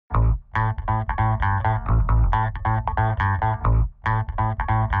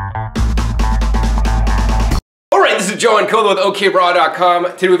This is Joe Ancona with OKRaw.com.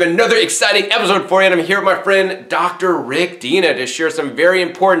 Today we have another exciting episode for you, and I'm here with my friend Dr. Rick Dina to share some very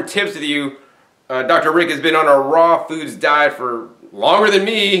important tips with you. Dr. Rick has been on a raw foods diet for longer than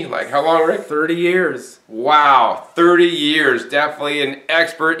me. Like how long, Rick? 30 years. Wow, 30 years. Definitely an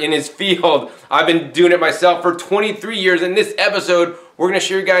expert in his field. I've been doing it myself for 23 years. In this episode, we're going to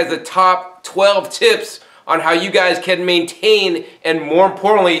share you guys the top 12 tips on how you guys can maintain and, more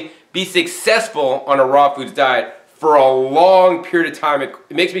importantly, be successful on a raw foods diet for a long period of time. It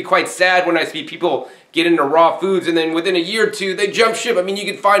makes me quite sad when I see people get into raw foods and then within a year or two they jump ship. I mean,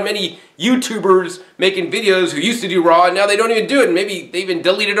 you can find many YouTubers making videos who used to do raw and now they don't even do it. And maybe they even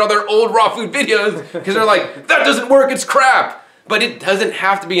deleted all their old raw food videos because they're like, that doesn't work, it's crap. But it doesn't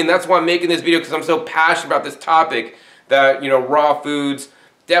have to be, and that's why I'm making this video, because I'm so passionate about this topic that, you know, raw foods,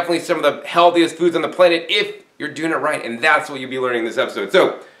 definitely some of the healthiest foods on the planet if you're doing it right. And that's what you'll be learning in this episode.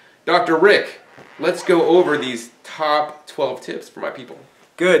 So, Dr. Rick, let's go over these top 12 tips for my people.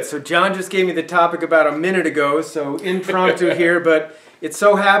 Good. So John just gave me the topic about a minute ago, so impromptu here, but it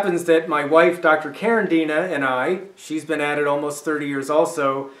so happens that my wife, Dr. Karen Dina, and I, she's been at it almost 30 years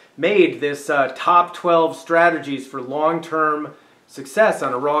also, made this top 12 strategies for long-term success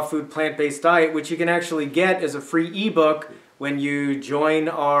on a raw food plant-based diet, which you can actually get as a free ebook when you join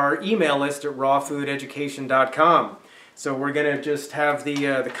our email list at rawfoodeducation.com. So we're going to just have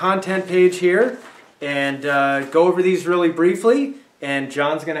the content page here and go over these really briefly. And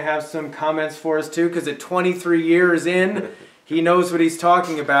John's going to have some comments for us too, because at 23 years in, he knows what he's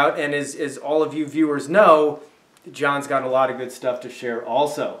talking about. And as all of you viewers know, John's got a lot of good stuff to share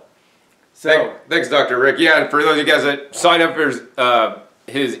also. So thanks, Dr. Rick. Yeah, and for those of you guys that sign up for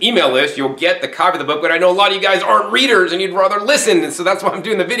his email list, you'll get the copy of the book. But I know a lot of you guys aren't readers and you'd rather listen. And so that's why I'm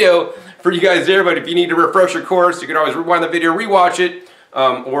doing the video for you guys there. But if you need to refresh your course, you can always rewind the video, rewatch it,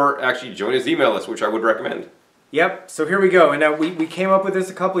 or actually join his email list, which I would recommend. Yep, so here we go. And now we came up with this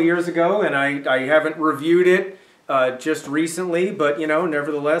a couple of years ago, and I haven't reviewed it just recently, but you know,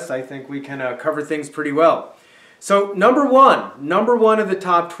 nevertheless, I think we can cover things pretty well. So number one of the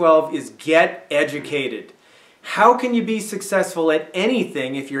top 12 is get educated. How can you be successful at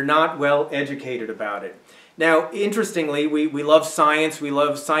anything if you're not well educated about it? Now, interestingly, we love science, we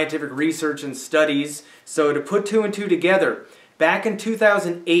love scientific research and studies, so to put two and two together, back in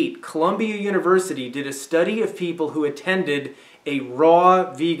 2008, Columbia University did a study of people who attended a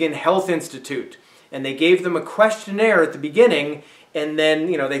raw vegan health institute. And they gave them a questionnaire at the beginning, and then,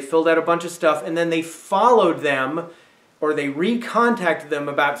 you know, they filled out a bunch of stuff, and then they followed them, or they recontacted them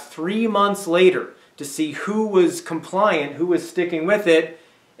about 3 months later to see who was compliant, who was sticking with it,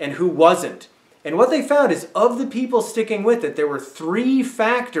 and who wasn't. And what they found is, of the people sticking with it, there were 3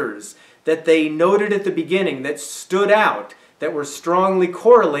 factors that they noted at the beginning that stood out, that were strongly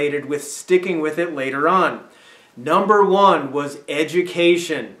correlated with sticking with it later on. Number 1 was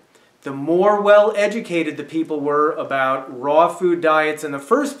education. The more well-educated the people were about raw food diets in the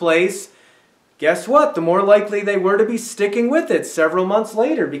first place, guess what? The more likely they were to be sticking with it several months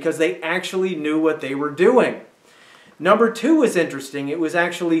later because they actually knew what they were doing. Number 2 was interesting. It was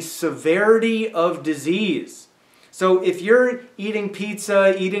actually severity of disease. So if you're eating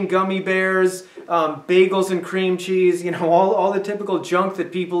pizza, eating gummy bears, bagels and cream cheese, you know, all the typical junk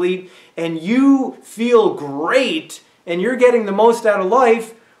that people eat, and you feel great and you're getting the most out of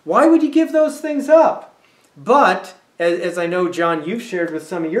life, why would you give those things up? But, as I know, John, you've shared with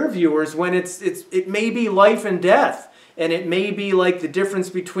some of your viewers, when it may be life and death, and it may be like the difference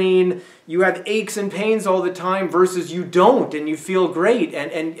between you have aches and pains all the time versus you don't and you feel great,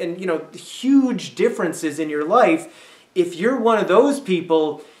 and you know, huge differences in your life. If you're one of those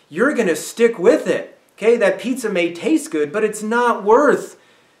people, you're going to stick with it. Okay, that pizza may taste good, but it's not worth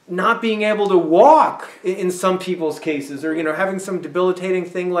not being able to walk in some people's cases, or you know, having some debilitating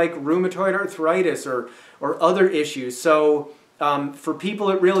thing like rheumatoid arthritis or other issues. So for people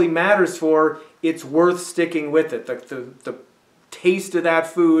it really matters for, it's worth sticking with it. The taste of that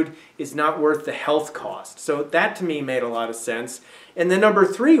food is not worth the health cost. So that to me made a lot of sense. And then number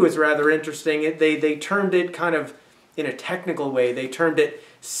 3 was rather interesting. They termed it kind of in a technical way. They termed it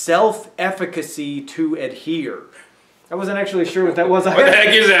self-efficacy to adhere. I wasn't actually sure what that was. What the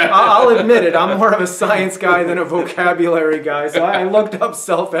heck is that? I'll admit it. I'm more of a science guy than a vocabulary guy. So I looked up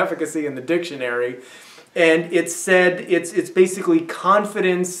self-efficacy in the dictionary. And it said it's basically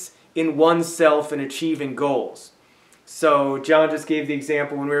confidence in oneself and achieving goals. So John just gave the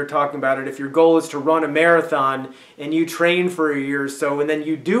example when we were talking about it. If your goal is to run a marathon and you train for a year or so and then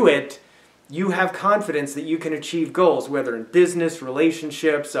you do it, you have confidence that you can achieve goals, whether in business,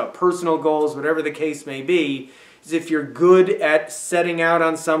 relationships, personal goals, whatever the case may be, is if you're good at setting out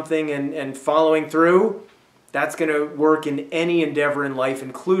on something and following through, that's going to work in any endeavor in life,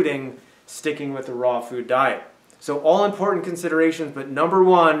 including sticking with the raw food diet. So all important considerations, but number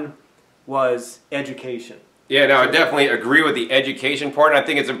one was education. Yeah, no, I definitely agree with the education part. I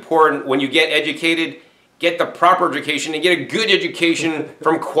think it's important when you get educated, get the proper education and get a good education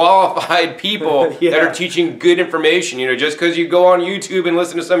from qualified people that are teaching good information. You know, just because you go on YouTube and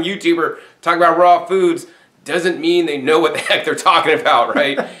listen to some YouTuber talk about raw foods doesn't mean they know what the heck they're talking about,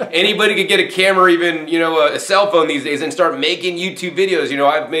 right? Anybody could get a camera, even, you know, a cell phone these days and start making YouTube videos. You know,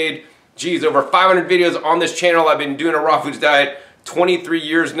 I've made, geez, over 500 videos on this channel. I've been doing a raw foods diet 23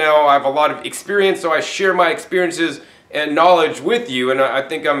 years now. I have a lot of experience, so I share my experiences and knowledge with you, and I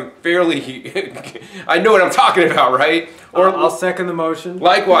think I'm fairly, I know what I'm talking about, right? Or I'll second the motion.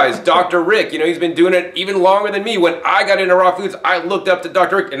 Likewise, Dr. Rick, you know, he's been doing it even longer than me. When I got into raw foods, I looked up to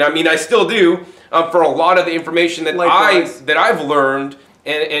Dr. Rick, and I mean, I still do, for a lot of the information that I've learned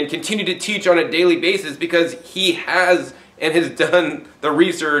and continue to teach on a daily basis, because he has and has done the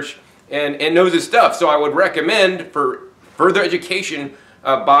research and knows his stuff. So I would recommend for further education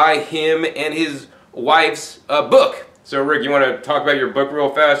by him and his wife's book. So Rick, you want to talk about your book real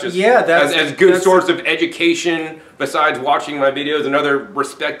fast? Just as good source of education besides watching my videos and other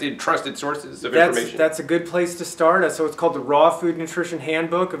respected, trusted sources of information. That's a good place to start. So it's called the Raw Food Nutrition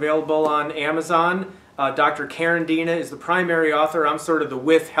Handbook, available on Amazon. Dr. Karen Dina is the primary author. I'm sort of the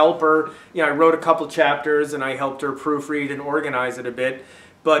with helper. You know, I wrote a couple chapters and I helped her proofread and organize it a bit.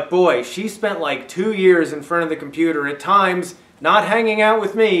 But boy, she spent like 2 years in front of the computer, at times not hanging out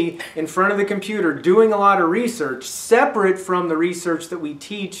with me, in front of the computer, doing a lot of research, separate from the research that we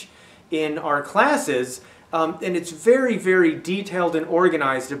teach in our classes. And it's very, very detailed and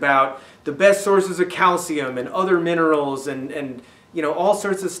organized about the best sources of calcium and other minerals and you know, all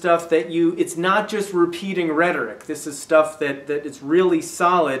sorts of stuff that it's not just repeating rhetoric. This is stuff that is really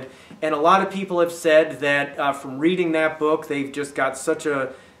solid. And a lot of people have said that from reading that book, they've just got such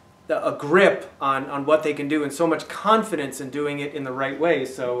a grip on what they can do and so much confidence in doing it in the right way.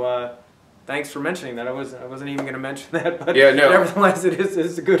 So thanks for mentioning that. I wasn't even going to mention that, but yeah, no. Nevertheless,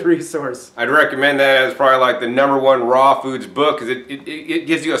 it's a good resource. I'd recommend that as probably like the #1 raw foods book, because it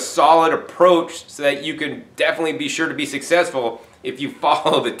gives you a solid approach so that you can definitely be sure to be successful if you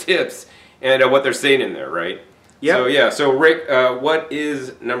follow the tips and what they're saying in there, right? Yeah. So yeah. So Rick, what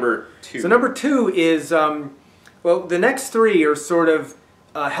is number 2? So number 2 is well, the next 3 are sort of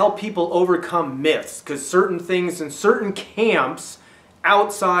help people overcome myths, because certain things in certain camps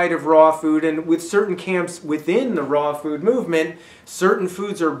outside of raw food and with certain camps within the raw food movement, certain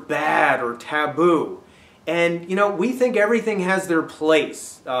foods are bad or taboo. And, you know, we think everything has their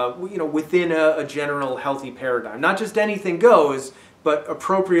place, you know, within a general healthy paradigm. Not just anything goes, but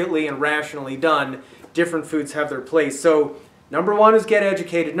appropriately and rationally done, different foods have their place. So, number 1 is get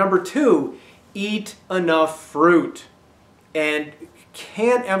educated. Number 2, eat enough fruit. And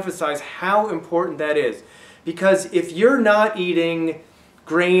can't emphasize how important that is. Because if you're not eating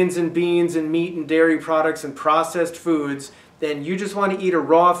grains and beans and meat and dairy products and processed foods, then you just want to eat a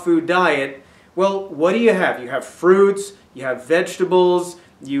raw food diet. Well, what do? You have fruits, you have vegetables,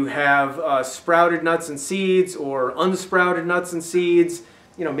 you have sprouted nuts and seeds or unsprouted nuts and seeds.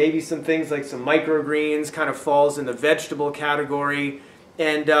 You know, maybe some things like some microgreens kind of falls in the vegetable category.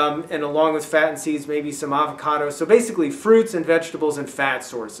 And along with fat and seeds, maybe some avocados. So basically fruits and vegetables and fat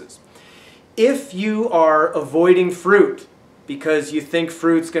sources. If you are avoiding fruit because you think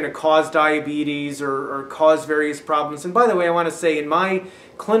fruit's going to cause diabetes or cause various problems, and by the way, I want to say in my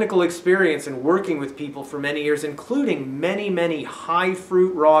clinical experience and working with people for many years, including many, many high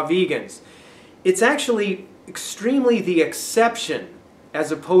fruit raw vegans, it's actually extremely the exception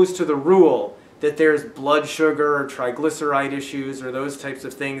as opposed to the rule that there's blood sugar or triglyceride issues or those types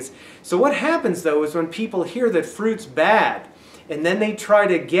of things. So what happens though is when people hear that fruit's bad and then they try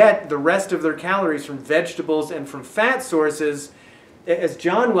to get the rest of their calories from vegetables and from fat sources, as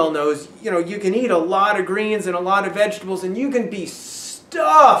John well knows, you know, you can eat a lot of greens and a lot of vegetables and you can be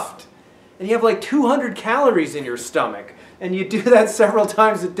stuffed and you have like 200 calories in your stomach and you do that several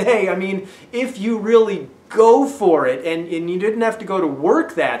times a day. I mean, if you really go for it and you didn't have to go to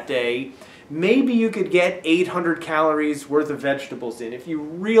work that day, maybe you could get 800 calories worth of vegetables in. If you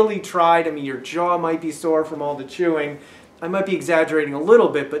really tried, I mean, your jaw might be sore from all the chewing. I might be exaggerating a little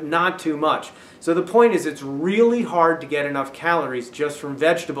bit, but not too much. So the point is, it's really hard to get enough calories just from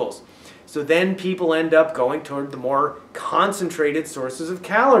vegetables. So then people end up going toward the more concentrated sources of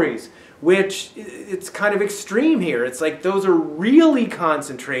calories, which it's kind of extreme here. It's like those are really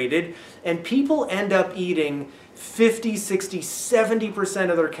concentrated, and people end up eating 50, 60, 70%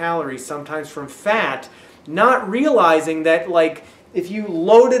 of their calories, sometimes from fat, not realizing that, like, if you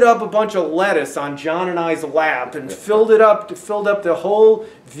loaded up a bunch of lettuce on John and I's lap and filled up the whole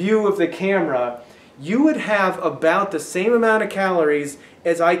view of the camera, you would have about the same amount of calories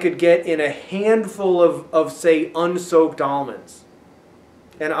as I could get in a handful of say, unsoaked almonds.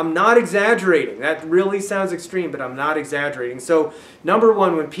 And I'm not exaggerating. That really sounds extreme, but I'm not exaggerating. So, number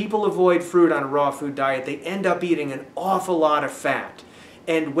one, when people avoid fruit on a raw food diet, they end up eating an awful lot of fat.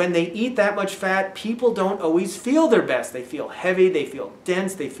 And when they eat that much fat, people don't always feel their best. They feel heavy, they feel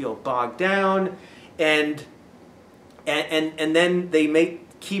dense, they feel bogged down, and then they may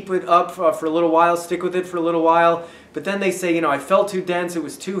keep it up for a little while, stick with it for a little while, but then they say, you know, I felt too dense, it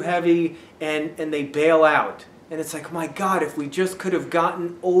was too heavy, and they bail out. And it's like, my God, if we just could have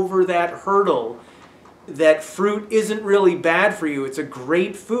gotten over that hurdle, that fruit isn't really bad for you, it's a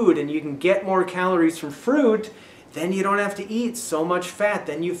great food, and you can get more calories from fruit, then you don't have to eat so much fat.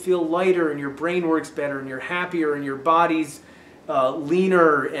 Then you feel lighter and your brain works better and you're happier and your body's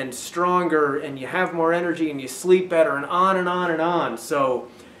leaner and stronger and you have more energy and you sleep better and on and on and on. So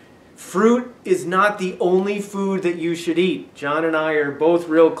fruit is not the only food that you should eat. John and I are both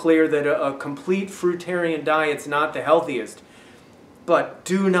real clear that a complete fruitarian diet's not the healthiest. But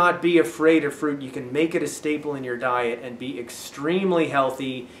do not be afraid of fruit. You can make it a staple in your diet and be extremely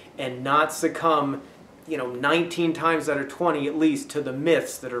healthy and not succumb, you know, 19 times out of 20 at least, to the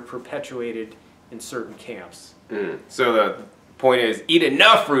myths that are perpetuated in certain camps. So the point is, eat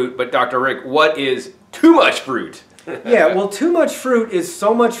enough fruit, but Dr. Rick, what is too much fruit? Yeah, well, too much fruit is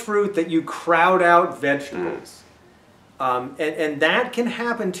so much fruit that you crowd out vegetables. And that can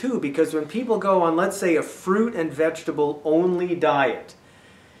happen too, because when people go on, let's say, a fruit and vegetable only diet,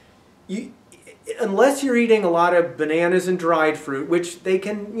 unless you're eating a lot of bananas and dried fruit, which they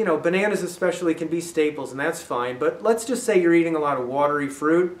can, you know, bananas especially can be staples, and that's fine, but let's just say you're eating a lot of watery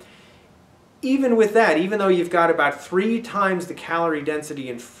fruit. Even with that, even though you've got about 3 times the calorie density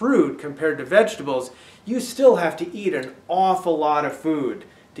in fruit compared to vegetables, you still have to eat an awful lot of food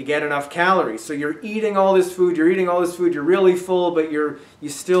to get enough calories. So you're eating all this food, you're really full, but you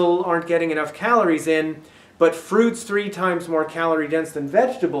still aren't getting enough calories in. But fruit's 3 times more calorie dense than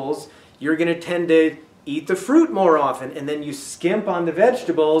vegetables. You're going to tend to eat the fruit more often, and then you skimp on the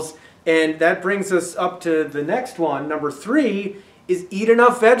vegetables, and that brings us up to the next one. Number 3 is eat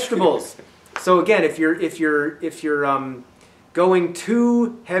enough vegetables. So again, if you're going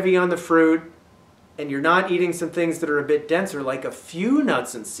too heavy on the fruit, and you're not eating some things that are a bit denser, like a few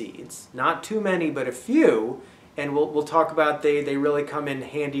nuts and seeds, not too many, but a few, and we'll talk about they really come in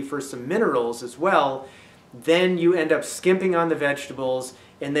handy for some minerals as well, then you end up skimping on the vegetables.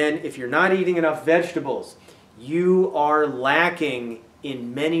 And then if you're not eating enough vegetables, you are lacking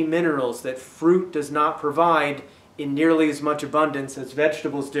in many minerals that fruit does not provide in nearly as much abundance as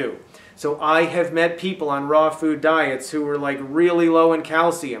vegetables do. So I have met people on raw food diets who were like really low in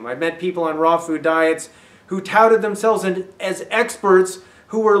calcium. I've met people on raw food diets who touted themselves as experts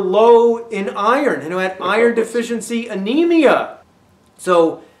who were low in iron and who had iron deficiency anemia.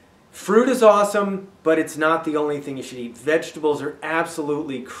 So fruit is awesome, but it's not the only thing you should eat. Vegetables are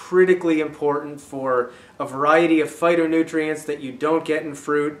absolutely critically important for a variety of phytonutrients that you don't get in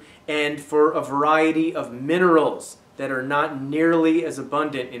fruit, and for a variety of minerals that are not nearly as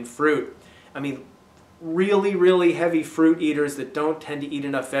abundant in fruit. I mean, really, really heavy fruit eaters that don't tend to eat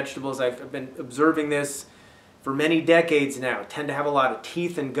enough vegetables, I've been observing this for many decades now, tend to have a lot of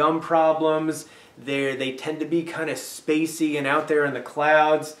teeth and gum problems. They tend to be kind of spacey and out there in the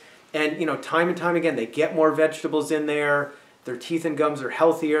clouds. And, you know, time and time again, they get more vegetables in there. Their teeth and gums are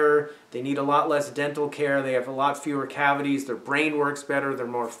healthier. They need a lot less dental care. They have a lot fewer cavities. Their brain works better. They're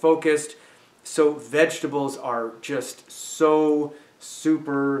more focused. So vegetables are just so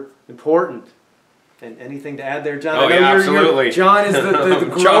super important. And anything to add there, John? Oh, yeah, absolutely. John is the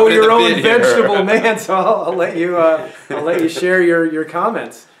grow your own vegetable man, so I'll let you share your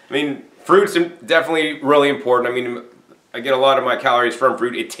comments. I mean, fruit's definitely really important. I mean, I get a lot of my calories from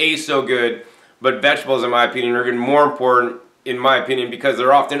fruit. It tastes so good, but vegetables, in my opinion, are even more important, in my opinion, because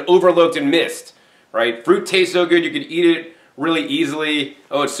they're often overlooked and missed, right? Fruit tastes so good, you could eat it really easily.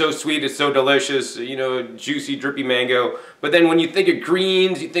 Oh, it's so sweet, it's so delicious, you know, juicy, drippy mango. But then when you think of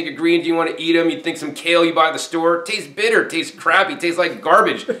greens, you want to eat them, you think some kale you buy at the store, it tastes bitter, it tastes crappy, it tastes like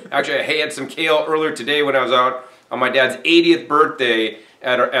garbage. Actually, I had some kale earlier today when I was out on my dad's 80th birthday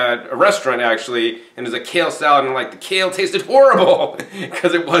at a restaurant, actually, and there's a kale salad, and like the kale tasted horrible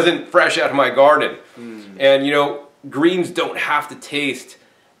because it wasn't fresh out of my garden. And you know, greens don't have to taste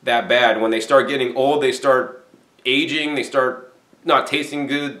that bad. When they start getting old, they start aging, they start not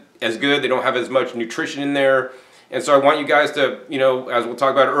tasting as good, they don't have as much nutrition in there. And so I want you guys to, you know, as we'll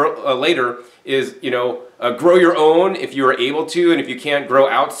talk about later, is, you know, grow your own if you are able to, and if you can't grow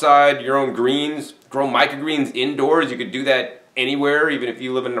outside your own greens, grow microgreens indoors. You could do that anywhere, even if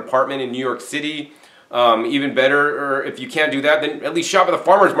you live in an apartment in New York City. Even better, or if you can't do that, then at least shop at the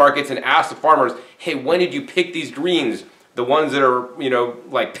farmers markets and ask the farmers, hey, when did you pick these greens? The ones that are, you know,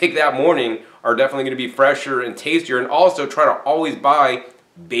 like picked that morning are definitely going to be fresher and tastier. And also try to always buy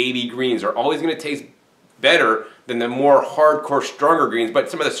baby greens. They're always going to taste better than the more hardcore, stronger greens. But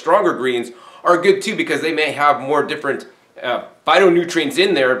some of the stronger greens are good too, because they may have more different phytonutrients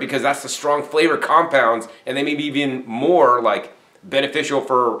in there, because that's the strong flavor compounds, and they may be even more like beneficial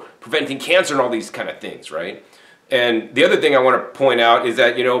for preventing cancer and all these kind of things, right? And the other thing I want to point out is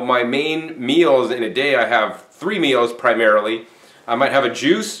that, you know, my main meals in a day, I have 3 meals primarily. I might have a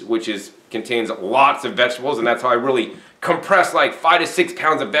juice, which contains lots of vegetables, and that's how I really compress like 5 to 6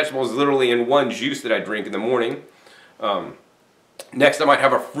 pounds of vegetables literally in one juice that I drink in the morning. Next, I might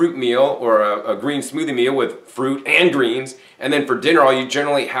have a fruit meal or a green smoothie meal with fruit and greens. And then for dinner, I'll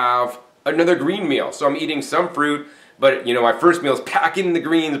generally have another green meal. So I'm eating some fruit, but, you know, my first meal is packing the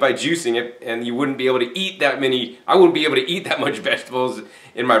greens by juicing it, and you wouldn't be able to eat that many, I wouldn't be able to eat that much vegetables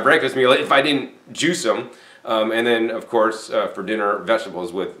in my breakfast meal if I didn't juice them. And then, of course, for dinner,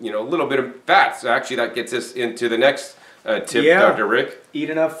 vegetables with, you know, a little bit of fat. So actually that gets us into the next tip, yeah. Dr. Rick.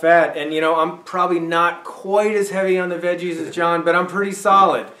 Eat enough fat. And, you know, I'm probably not quite as heavy on the veggies as John, but I'm pretty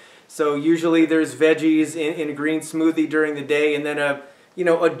solid. So usually there's veggies in a green smoothie during the day, and then a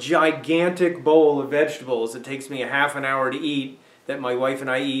gigantic bowl of vegetables that takes me a half an hour to eat, that my wife and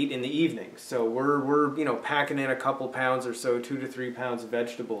I eat in the evening. So we're you know, packing in a couple pounds or so, 2 to 3 pounds of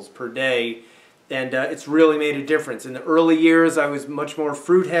vegetables per day, and it's really made a difference. In the early years, I was much more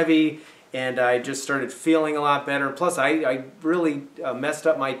fruit heavy, and I just started feeling a lot better. Plus, I really messed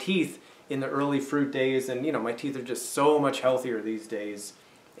up my teeth in the early fruit days, and, you know, my teeth are just so much healthier these days,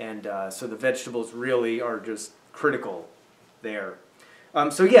 and so the vegetables really are just critical there.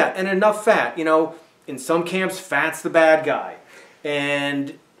 So yeah, and enough fat. You know, in some camps, fat's the bad guy,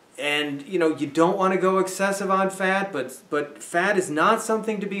 and you know, you don't want to go excessive on fat, but fat is not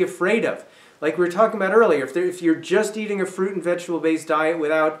something to be afraid of. Like we were talking about earlier, if you're just eating a fruit and vegetable-based diet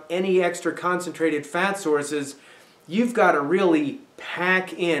without any extra concentrated fat sources, you've got to really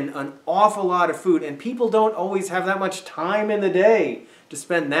pack in an awful lot of food, and people don't always have that much time in the day to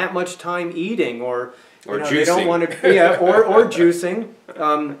spend that much time eating, or juicing. They don't want to, yeah, or juicing.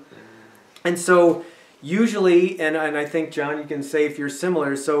 And so usually, and I think, John, you can say if you're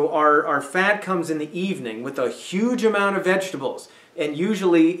similar, so our fat comes in the evening with a huge amount of vegetables. And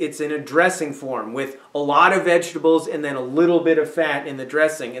usually it's in a dressing form with a lot of vegetables and then a little bit of fat in the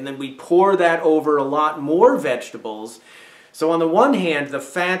dressing. And then we pour that over a lot more vegetables. So on the one hand, the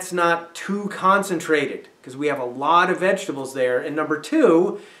fat's not too concentrated because we have a lot of vegetables there. And number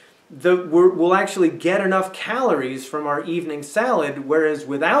two, we'll actually get enough calories from our evening salad, whereas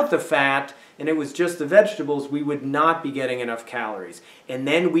without the fat and it was just the vegetables, we would not be getting enough calories. And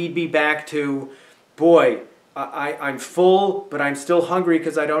then we'd be back to, boy, I'm full, but I'm still hungry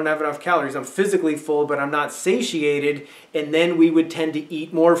because I don't have enough calories. I'm physically full, but I'm not satiated. And then we would tend to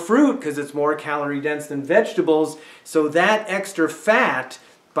eat more fruit because it's more calorie dense than vegetables. So that extra fat,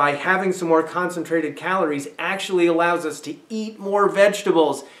 by having some more concentrated calories, actually allows us to eat more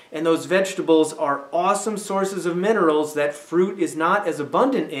vegetables. And those vegetables are awesome sources of minerals that fruit is not as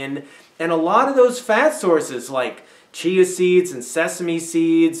abundant in. And a lot of those fat sources, like chia seeds and sesame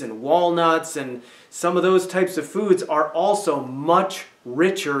seeds and walnuts and some of those types of foods, are also much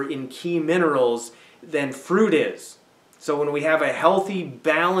richer in key minerals than fruit is. So when we have a healthy,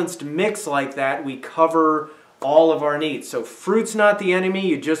 balanced mix like that, we cover all of our needs. So fruit's not the enemy,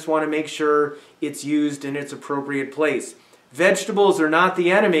 you just want to make sure it's used in its appropriate place. Vegetables are not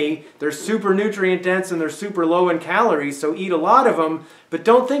the enemy, they're super nutrient dense and they're super low in calories, so eat a lot of them, but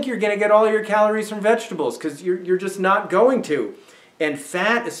don't think you're going to get all your calories from vegetables, because you're just not going to. And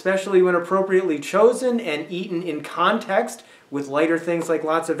fat, especially when appropriately chosen and eaten in context with lighter things like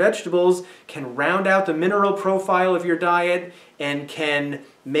lots of vegetables, can round out the mineral profile of your diet and can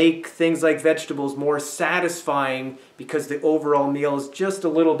make things like vegetables more satisfying because the overall meal is just a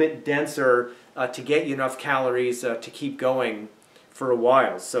little bit denser to get you enough calories to keep going for a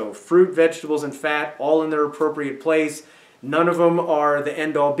while. So fruit, vegetables, and fat, all in their appropriate place. None of them are the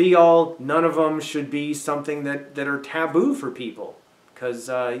end-all be-all. None of them should be something that are taboo for people, because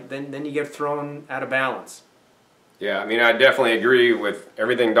then you get thrown out of balance. Yeah, I mean, I definitely agree with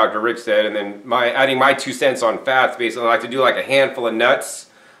everything Dr. Rick said, and then adding my 2 cents on fats. Basically, I like to do like a handful of nuts,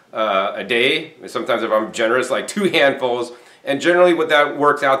 a day. Sometimes if I'm generous, like 2 handfuls. And generally what that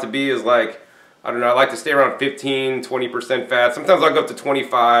works out to be is like, I don't know, I like to stay around 15, 20% fat. Sometimes I'll go up to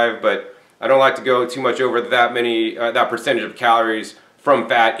 25, but I don't like to go too much over that many, that percentage of calories from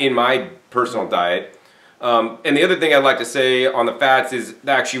fat in my personal diet. And the other thing I'd like to say on the fats is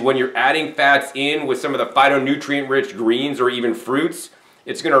that actually when you're adding fats in with some of the phytonutrient-rich greens or even fruits,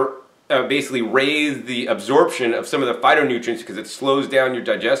 it's going to basically raise the absorption of some of the phytonutrients because it slows down your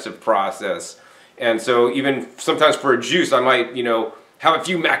digestive process. And so even sometimes for a juice, I might, you know, have a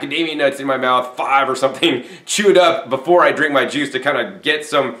few macadamia nuts in my mouth, 5 or something, chewed up before I drink my juice to kind of get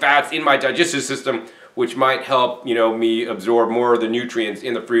some fats in my digestive system, which might help, you know, me absorb more of the nutrients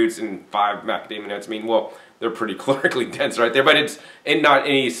in the fruits. And 5 macadamia nuts, I mean, well, they're pretty calorically dense right there, but it's not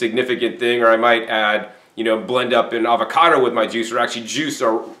any significant thing. Or I might add, you know, blend up an avocado with my juice, or actually juice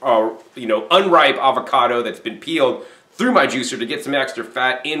a you know, unripe avocado that's been peeled through my juicer to get some extra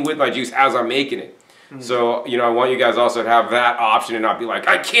fat in with my juice as I'm making it. So, you know, I want you guys also to have that option and not be like,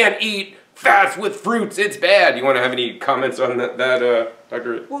 I can't eat fats with fruits, it's bad. You want to have any comments on that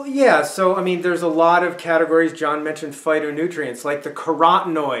Dr.? Well, yeah, so, I mean, there's a lot of categories. John mentioned phytonutrients, like the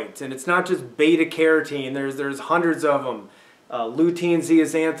carotenoids, and it's not just beta-carotene. There's hundreds of them. Lutein,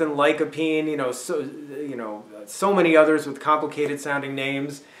 zeaxanthin, lycopene, so many others with complicated sounding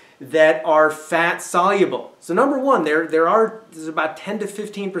names that are fat soluble. So number one, there's about 10 to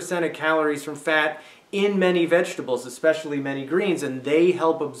 15% of calories from fat in many vegetables, especially many greens, and they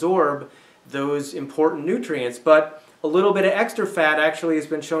help absorb those important nutrients. But a little bit of extra fat actually has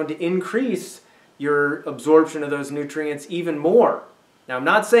been shown to increase your absorption of those nutrients even more. Now, I'm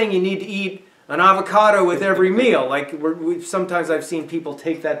not saying you need to eat an avocado with every meal. Like sometimes I've seen people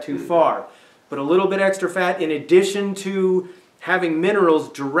take that too far. But a little bit extra fat, in addition to having minerals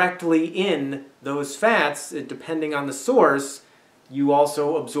directly in those fats, depending on the source, you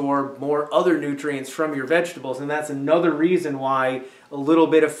also absorb more other nutrients from your vegetables. And that's another reason why a little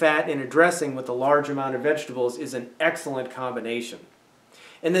bit of fat in a dressing with a large amount of vegetables is an excellent combination.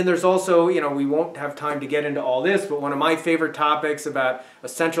 And then there's also, you know, we won't have time to get into all this, but one of my favorite topics about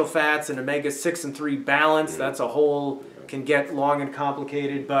essential fats and omega-6 and 3 balance, that's a whole, can get long and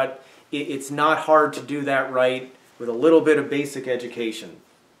complicated, but it's not hard to do that right with a little bit of basic education.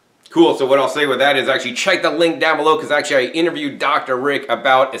 Cool, so what I'll say with that is actually check the link down below, because actually I interviewed Dr. Rick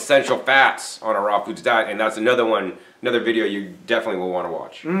about essential fats on a raw foods diet, and that's another video you definitely will want to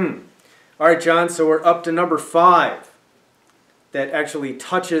watch. All right, John, so we're up to number 5 that actually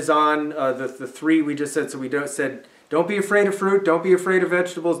touches on the 3 we just said. So we said, don't be afraid of fruit, don't be afraid of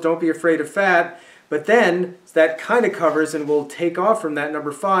vegetables, don't be afraid of fat, but then that kind of covers, and we'll take off from that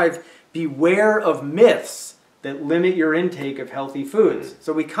number 5, beware of myths that limit your intake of healthy foods.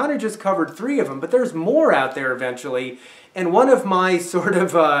 So we kind of just covered 3 of them, but there's more out there eventually. And one of my sort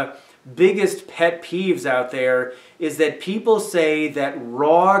of biggest pet peeves out there is that people say that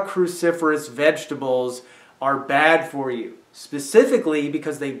raw cruciferous vegetables are bad for you, specifically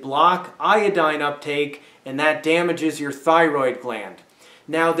because they block iodine uptake and that damages your thyroid gland.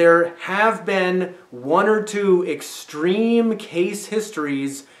 Now, there have been 1 or 2 extreme case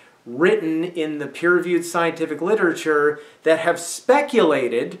histories written in the peer-reviewed scientific literature that have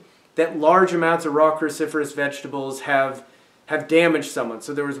speculated that large amounts of raw cruciferous vegetables have damaged someone.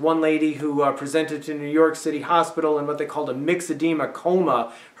 So there was one lady who presented to New York City Hospital in what they called a myxedema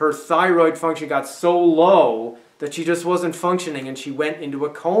coma. Her thyroid function got so low that she just wasn't functioning and she went into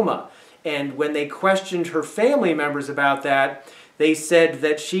a coma. And when they questioned her family members about that, they said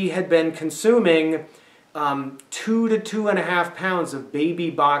that she had been consuming 2 to 2.5 pounds of baby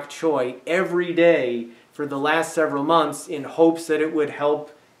bok choy every day for the last several months in hopes that it would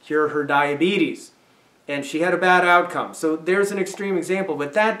help cure her diabetes. And she had a bad outcome. So there's an extreme example,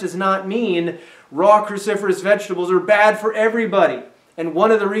 but that does not mean raw cruciferous vegetables are bad for everybody. And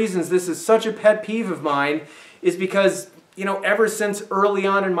one of the reasons this is such a pet peeve of mine is because, you know, ever since early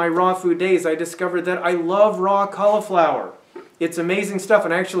on in my raw food days, I discovered that I love raw cauliflower. It's amazing stuff,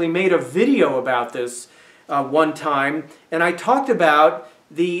 and I actually made a video about this one time, and I talked about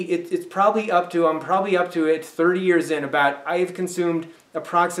I'm probably up to it 30 years in, I have consumed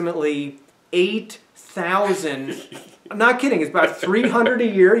approximately 8,000, I'm not kidding, it's about 300 a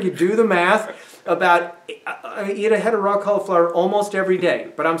year, you do the math, I eat a head of raw cauliflower almost every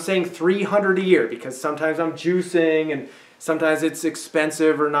day, but I'm saying 300 a year because sometimes I'm juicing and sometimes it's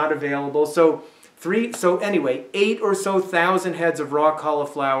expensive or not available, so anyway, 8,000 or so heads of raw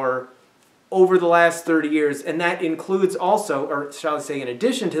cauliflower over the last 30 years, and that includes also, or shall I say in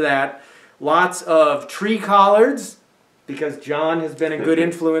addition to that, lots of tree collards, because John has been a good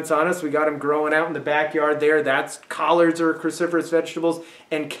influence on us. We got him growing out in the backyard there. Collards are cruciferous vegetables,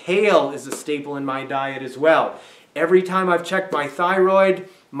 and kale is a staple in my diet as well. Every time I've checked my thyroid,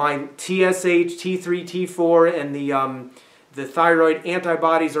 my TSH, T3, T4, and the thyroid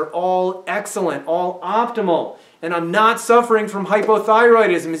antibodies are all excellent, all optimal. And I'm not suffering from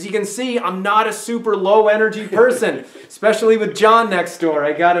hypothyroidism. As you can see, I'm not a super low energy person, especially with John next door.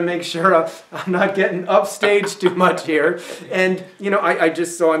 I got to make sure I'm not getting upstaged too much here. And, you know,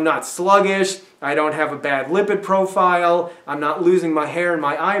 so I'm not sluggish. I don't have a bad lipid profile. I'm not losing my hair and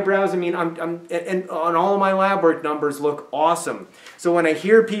my eyebrows. I mean, and on all of my lab work numbers look awesome. So when I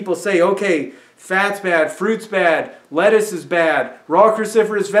hear people say, okay, fat's bad, fruit's bad, lettuce is bad, raw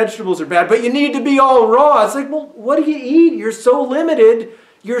cruciferous vegetables are bad, but you need to be all raw. It's like, well, what do you eat? You're so limited.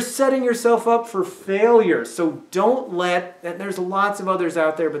 You're setting yourself up for failure. So don't let, and there's lots of others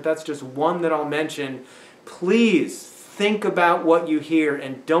out there, but that's just one that I'll mention. Please think about what you hear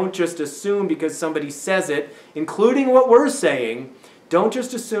and don't just assume because somebody says it, including what we're saying. Don't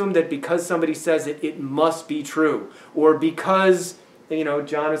just assume that because somebody says it, it must be true. Or because, you know,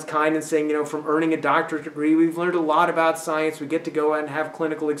 John is kind in saying, you know, from earning a doctorate degree, we've learned a lot about science. We get to go out and have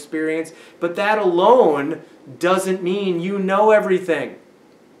clinical experience. But that alone doesn't mean you know everything.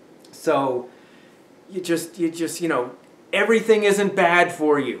 So you just, you know, everything isn't bad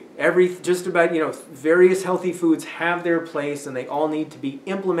for you. Just about, you know, various healthy foods have their place and they all need to be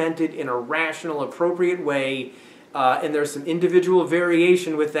implemented in a rational, appropriate way. And there's some individual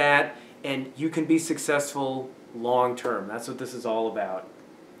variation with that, and you can be successful long term. That's what this is all about.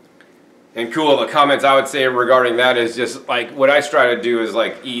 And cool, the comments I would say regarding that is just like what I try to do is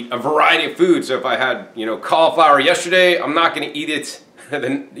like eat a variety of food. So if I had, you know, cauliflower yesterday, I'm not going to eat it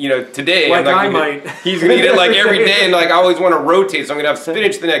then, you know, today. Like I might. He's going to eat it like every day, and like I always want to rotate. So I'm going to have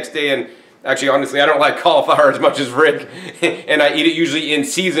spinach the next day, and actually, honestly, I don't like cauliflower as much as Rick, and I eat it usually in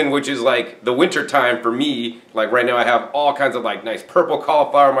season, which is like the winter time for me. Like right now I have all kinds of like nice purple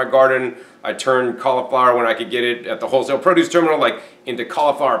cauliflower in my garden. I turn cauliflower when I could get it at the wholesale produce terminal like into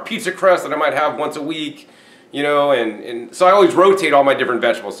cauliflower pizza crust that I might have once a week, you know, and so I always rotate all my different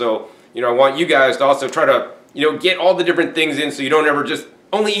vegetables. So, you know, I want you guys to also try to, you know, get all the different things in so you don't ever just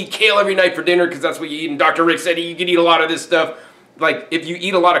only eat kale every night for dinner because that's what you eat. And Dr. Rick said you can eat a lot of this stuff. Like, if you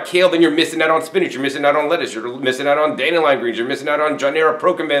eat a lot of kale, then you're missing out on spinach, you're missing out on lettuce, you're missing out on dandelion greens, you're missing out on Johnera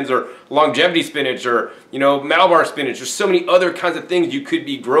procumbens or longevity spinach or, you know, Malabar spinach. There's so many other kinds of things you could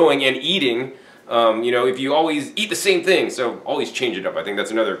be growing and eating, you know, if you always eat the same thing. So always change it up. I think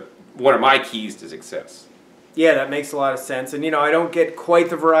that's another one of my keys to success. Yeah, that makes a lot of sense. And, you know, I don't get quite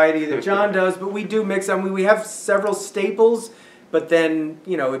the variety that John does, but we do mix them. We have several staples, but then,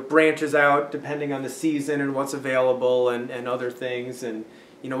 you know, it branches out depending on the season and what's available and other things. And,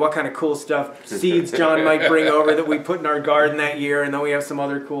 you know, what kind of cool stuff, seeds John might bring over that we put in our garden that year. And then we have some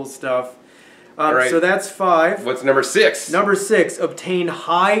other cool stuff. Right. So that's 5. What's number 6? Number 6, obtain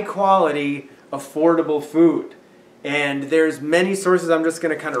high quality, affordable food. And there's many sources. I'm just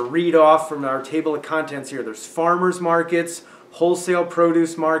going to kind of read off from our table of contents here. There's farmers markets, wholesale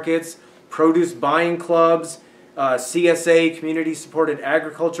produce markets, produce buying clubs, CSA, community supported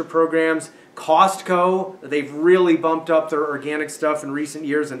agriculture programs, Costco. They've really bumped up their organic stuff in recent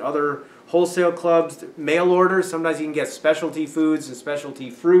years, and other wholesale clubs, mail orders. Sometimes you can get specialty foods and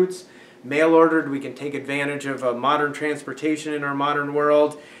specialty fruits mail ordered. We can take advantage of modern transportation in our modern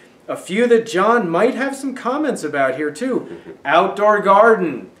world. A few that John might have some comments about here too. Outdoor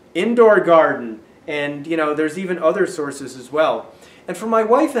garden, indoor garden, and, you know, there's even other sources as well. And for my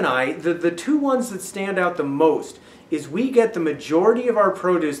wife and I, the two ones that stand out the most is we get the majority of our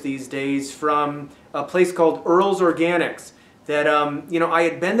produce these days from a place called Earl's Organics. That, you know, I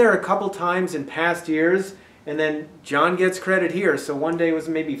had been there a couple times in past years, and then John gets credit here. So one day, it was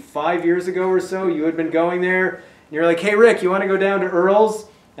maybe 5 years ago or so, you had been going there, and you're like, hey Rick, you want to go down to Earl's?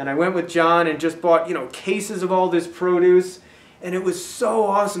 And I went with John and just bought, you know, cases of all this produce. And it was so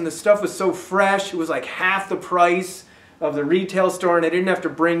awesome. The stuff was so fresh. It was like half the price of the retail store. And I didn't have to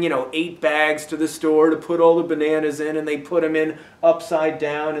bring, you know, 8 bags to the store to put all the bananas in. And they put them in upside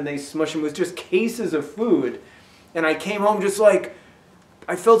down and they smush them with just cases of food. And I came home just like,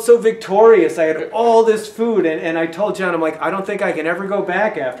 I felt so victorious. I had all this food. And I told John, I'm like, I don't think I can ever go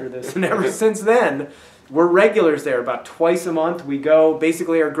back after this. And ever since then, we're regulars there. About twice a month we go.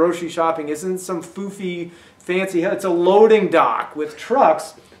 Basically our grocery shopping isn't some foofy fancy, it's a loading dock with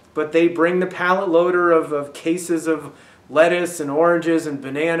trucks, but they bring the pallet loader of cases of lettuce and oranges and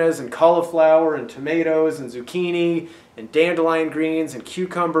bananas and cauliflower and tomatoes and zucchini and dandelion greens and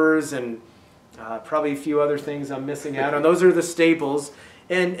cucumbers and probably a few other things I'm missing out on. Those are the staples.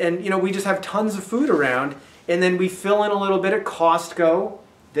 And you know, we just have tons of food around. And then we fill in a little bit at Costco.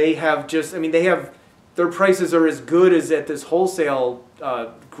 They have just, I mean, they have, their prices are as good as at this wholesale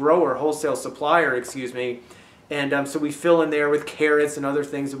wholesale supplier, excuse me. And so we fill in there with carrots and other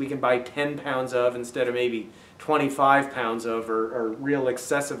things that we can buy 10 pounds of instead of maybe 25 pounds of, or real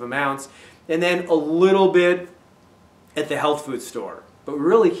excessive amounts. And then a little bit at the health food store. But we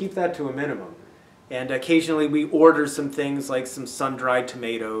really keep that to a minimum. And occasionally we order some things like some sun-dried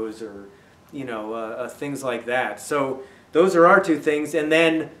tomatoes or, you know, things like that. So those are our two things. And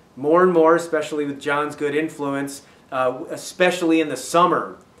then more and more, especially with John's good influence, especially in the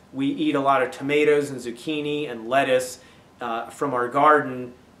summer, we eat a lot of tomatoes and zucchini and lettuce from our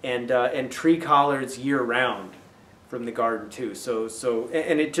garden, and tree collards year-round from the garden too.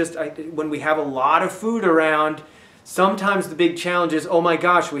 And it just, when we have a lot of food around, sometimes the big challenge is, oh my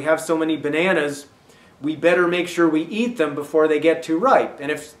gosh, we have so many bananas, we better make sure we eat them before they get too ripe.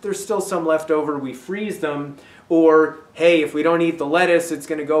 And if there's still some left over, we freeze them. Or, hey, if we don't eat the lettuce, it's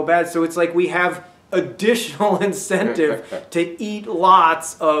going to go bad. So it's like we have additional incentive to eat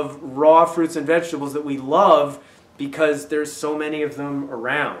lots of raw fruits and vegetables that we love because there's so many of them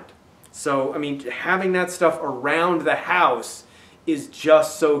around. So, I mean, having that stuff around the house is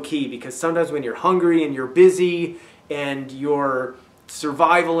just so key, because sometimes when you're hungry and you're busy and your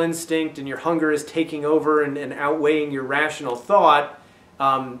survival instinct and your hunger is taking over and outweighing your rational thought,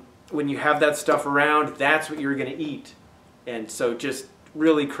 when you have that stuff around, that's what you're going to eat. And so just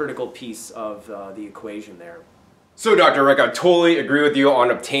really critical piece of the equation there. So Dr. Rick, I totally agree with you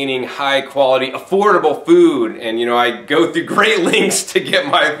on obtaining high quality, affordable food. And you know, I go through great lengths to get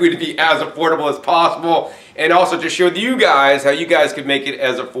my food to be as affordable as possible, and also to show you guys how you guys could make it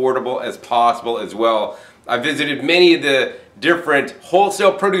as affordable as possible as well. I visited many of the different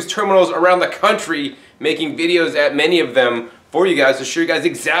wholesale produce terminals around the country, making videos at many of them for you guys to show you guys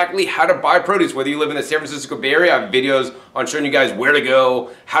exactly how to buy produce. Whether you live in the San Francisco Bay Area, I have videos on showing you guys where to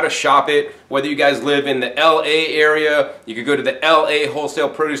go, how to shop it. Whether you guys live in the LA area, you could go to the LA wholesale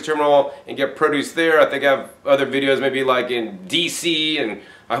produce terminal and get produce there. I think I have other videos maybe like in DC, and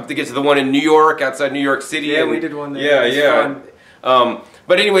I hope to get to the one in New York, outside New York City. Yeah, and, we did one there. Yeah.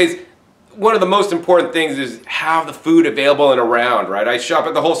 But anyways, one of the most important things is have the food available and around, right? I shop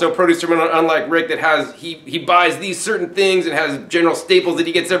at the wholesale produce terminal, unlike Rick that has, he buys these certain things and has general staples that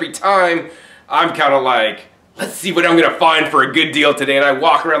he gets every time. I'm kind of like, let's see what I'm gonna find for a good deal today. And I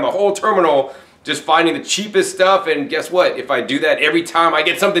walk around the whole terminal just finding the cheapest stuff, and guess what? If I do that every time, I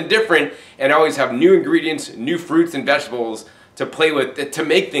get something different, and I always have new ingredients, new fruits and vegetables to play with, to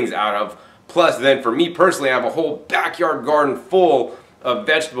make things out of. Plus then for me personally, I have a whole backyard garden full of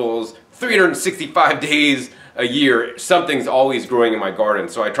vegetables, 365 days a year. Something's always growing in my garden.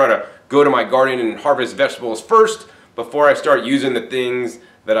 So I try to go to my garden and harvest vegetables first before I start using the things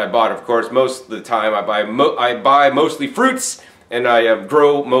that I bought. Of course, most of the time I buy mostly fruits, and I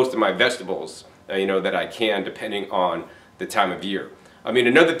grow most of my vegetables, you know, that I can, depending on the time of year. I mean,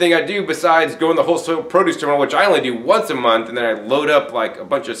 another thing I do besides going to the wholesale produce terminal, which I only do once a month, and then I load up like a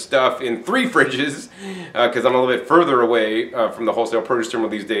bunch of stuff in 3 fridges, because I'm a little bit further away from the wholesale produce terminal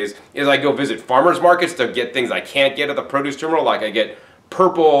these days, is I go visit farmers markets to get things I can't get at the produce terminal. Like I get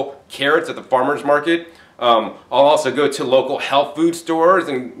purple carrots at the farmers market. I'll also go to local health food stores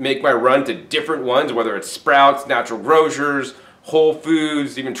and make my run to different ones, whether it's Sprouts, Natural Grocers, Whole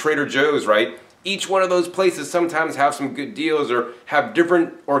Foods, even Trader Joe's, right? Each one of those places sometimes have some good deals or have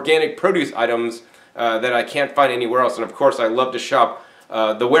different organic produce items that I can't find anywhere else. And of course, I love to shop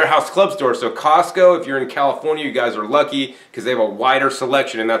the warehouse club store. So Costco, if you're in California, you guys are lucky because they have a wider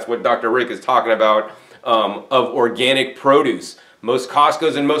selection, and that's what Dr. Rick is talking about, of organic produce. Most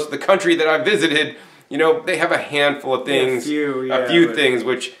Costco's in most of the country that I visited, you know, they have a handful of things, a few things,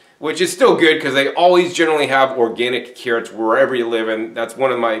 which is still good because they always generally have organic carrots wherever you live, and that's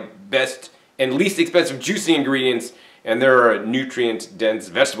one of my best and least expensive juicy ingredients, and they're a nutrient-dense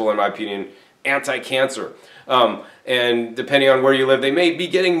vegetable, in my opinion, anti-cancer. And depending on where you live, they may be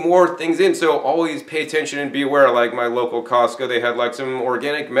getting more things in, so always pay attention and be aware. Like my local Costco, they had like some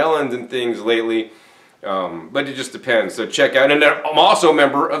organic melons and things lately, but it just depends, so check out. And I'm also a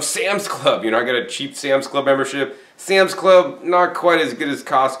member of Sam's Club. You know, I got a cheap Sam's Club membership. Sam's Club, not quite as good as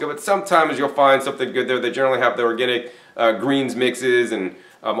Costco, but sometimes you'll find something good there. They generally have the organic greens mixes, and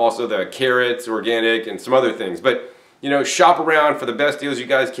also the carrots, organic, and some other things. But, you know, shop around for the best deals you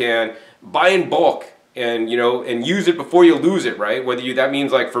guys can. Buy in bulk, and, you know, and use it before you lose it, right? Whether you, that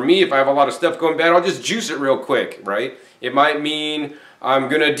means like for me, if I have a lot of stuff going bad, I'll just juice it real quick, right? It might mean I'm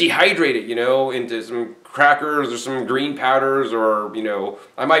gonna dehydrate it, you know, into some crackers or some green powders, or, you know,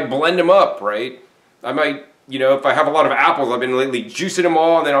 I might blend them up, right? I might you know, if I have a lot of apples, I've been lately juicing them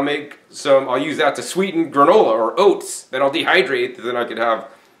all, and then I'll use that to sweeten granola or oats. Then I'll dehydrate, then I could have,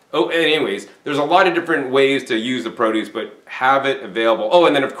 anyways, there's a lot of different ways to use the produce, but have it available. Oh,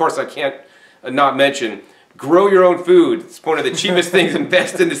 and then of course I can't not mention, grow your own food. It's one of the cheapest things.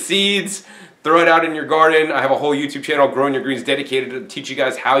 Invest in the seeds, throw it out in your garden. I have a whole YouTube channel, Growing Your Greens, dedicated to teach you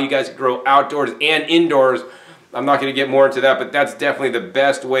guys how you guys grow outdoors and indoors. I'm not going to get more into that, but that's definitely the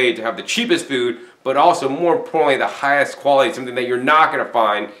best way to have the cheapest food, but also more importantly the highest quality, something that you're not going to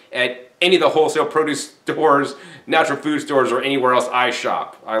find at any of the wholesale produce stores, natural food stores, or anywhere else I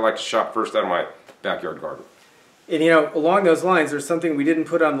shop. I like to shop first out of my backyard garden. And you know, along those lines, there's something we didn't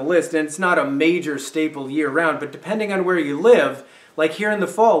put on the list, and it's not a major staple year-round, but depending on where you live, like here in the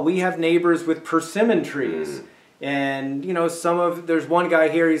fall, we have neighbors with persimmon trees. And you know, there's one guy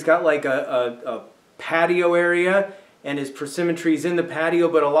here, he's got like a patio area, and his persimmon tree's in the patio,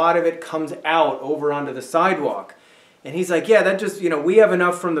 but a lot of it comes out over onto the sidewalk. And he's like, yeah, that just, you know, we have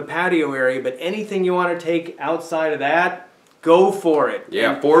enough from the patio area, but anything you want to take outside of that, go for it.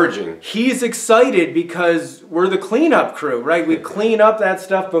 Yeah, and foraging. He's excited because we're the cleanup crew, right? We clean up that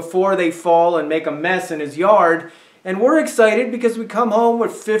stuff before they fall and make a mess in his yard. And we're excited because we come home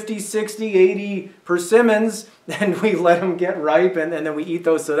with 50, 60, 80 persimmons and we let them get ripe and then we eat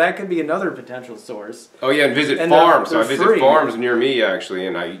those. So that could be another potential source. Oh yeah, and visit farms. So I visit farms near me actually,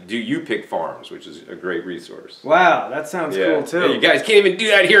 and you pick farms, which is a great resource. Wow, that sounds cool too. Yeah, you guys can't even do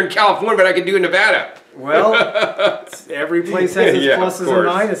that here in California, but I can do it in Nevada. Well, every place has its pluses and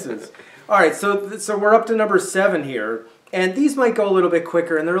minuses. All right, so we're up to number 7 here. And these might go a little bit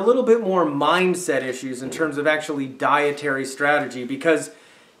quicker, and they're a little bit more mindset issues in terms of actually dietary strategy, because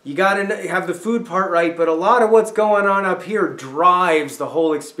you got to have the food part right, but a lot of what's going on up here drives the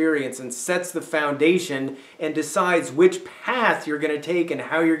whole experience and sets the foundation and decides which path you're going to take and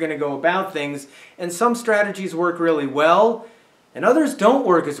how you're going to go about things. And some strategies work really well, and others don't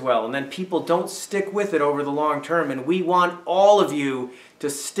work as well, and then people don't stick with it over the long term. And we want all of you to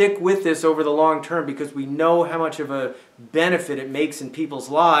stick with this over the long term because we know how much of a benefit it makes in people's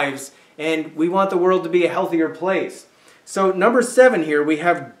lives, and we want the world to be a healthier place. So number 7 here, we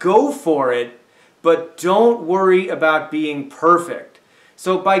have go for it, but don't worry about being perfect.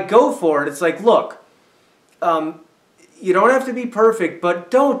 So by go for it, it's like, look, you don't have to be perfect, but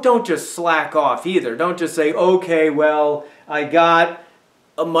don't just slack off either. Don't just say, okay, well, I got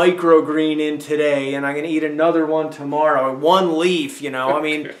a microgreen in today and I'm going to eat another one tomorrow, or one leaf, you know. I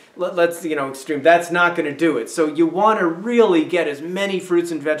mean, let's, you know, extreme. That's not going to do it. So you want to really get as many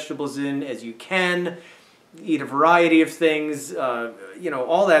fruits and vegetables in as you can, eat a variety of things, you know,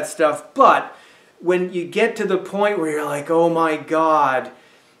 all that stuff. But when you get to the point where you're like, oh my God,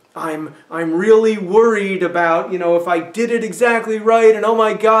 I'm really worried about, you know, if I did it exactly right, and oh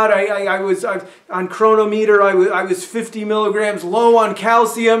my God, I was on Chronometer, I was 50 milligrams low on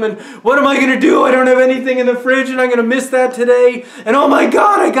calcium, and what am I going to do? I don't have anything in the fridge, and I'm going to miss that today, and oh my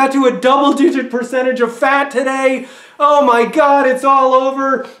God, I got to a double-digit percentage of fat today. Oh my God, it's all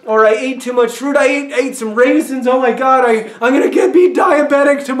over. Or I ate too much fruit. I ate some raisins. Oh my God, I'm going to be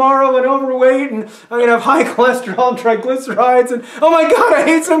diabetic tomorrow and overweight, and I'm going to have high cholesterol and triglycerides. And oh my God, I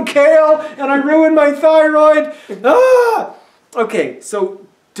ate some kale and I ruined my thyroid. Ah! Okay, so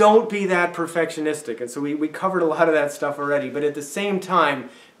don't be that perfectionistic. And so we covered a lot of that stuff already. But at the same time,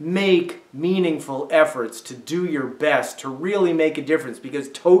 make meaningful efforts to do your best to really make a difference, because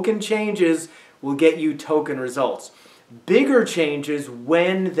token changes will get you token results. Bigger changes,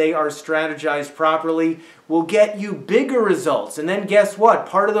 when they are strategized properly, will get you bigger results. And then guess what?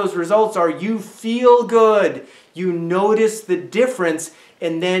 Part of those results are you feel good. You notice the difference,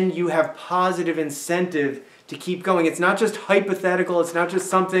 and then you have positive incentive to keep going. It's not just hypothetical. It's not just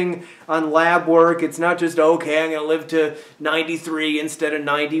something on lab work. It's not just, okay, I'm going to live to 93 instead of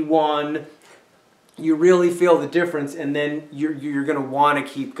 91. You really feel the difference, and then you're going to want to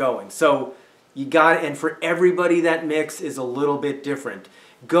keep going. So you got it, and for everybody that mix is a little bit different.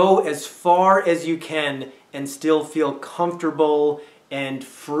 Go as far as you can and still feel comfortable and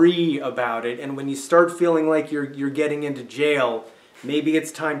free about it. And when you start feeling like you're getting into jail, maybe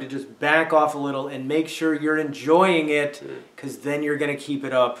it's time to just back off a little and make sure you're enjoying it, because then you're going to keep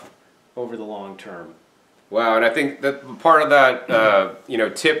it up over the long term. Wow, and I think that part of that you know,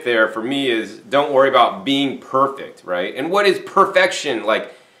 tip there for me is don't worry about being perfect, right? And what is perfection?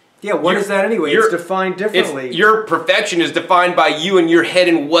 Like, Yeah, what is that anyway? It's defined differently. Your perfection is defined by you and your head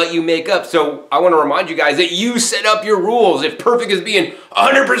and what you make up. So I want to remind you guys that you set up your rules. If perfect is being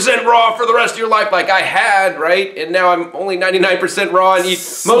 100% raw for the rest of your life like I had, right? And now I'm only 99% raw and eat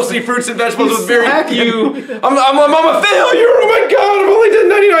mostly fruits and vegetables with very few. I'm a failure. Oh my God, I've only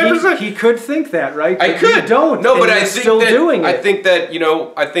done 99%. He could think that, right? I could. You don't. No, but I think still doing it. I think that, you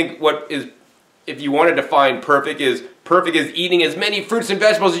know, I think what is, if you want to define perfect is eating as many fruits and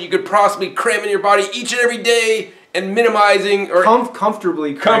vegetables as you could possibly cram in your body each and every day and minimizing or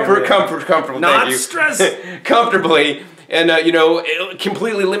comfortably comfortable. Not thank you. stress. Comfortably, and you know,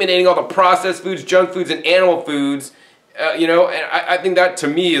 completely eliminating all the processed foods, junk foods, and animal foods. You know, and I think that to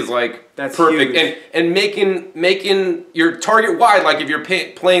me is like that's perfect. Huge. And making your target wide. Like if you're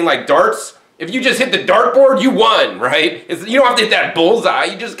playing like darts. If you just hit the dartboard, you won, right? You don't have to hit that bullseye.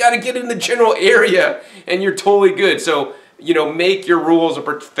 You just got to get in the general area, and you're totally good. So, you know, make your rules a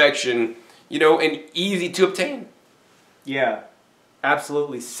perfection, you know, and easy to obtain. Yeah,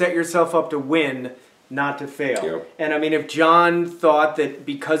 absolutely. Set yourself up to win, not to fail. Yep. And I mean, if John thought that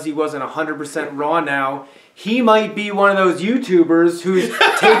because he wasn't 100% raw now, he might be one of those YouTubers who's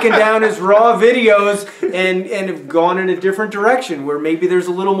taken down his raw videos and have gone in a different direction where maybe there's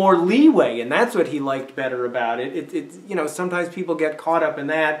a little more leeway, and that's what he liked better about it. It's you know, sometimes people get caught up in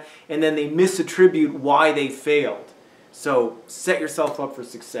that and then they misattribute why they failed. So set yourself up for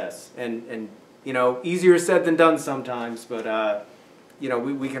success, and you know, easier said than done sometimes, but you know,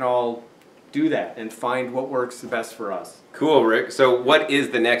 we can all do that and find what works the best for us. Cool, Rick. So what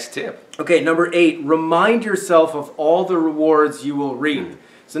is the next tip? Okay, number 8, remind yourself of all the rewards you will reap.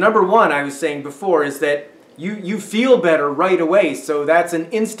 So number 1, I was saying before, is that you feel better right away. So that's an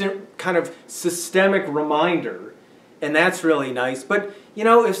instant kind of systemic reminder, and that's really nice. But you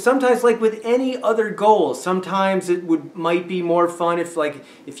know, if sometimes, like with any other goal, sometimes it might be more fun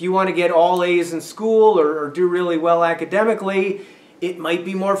if you want to get all A's in school or do really well academically. It might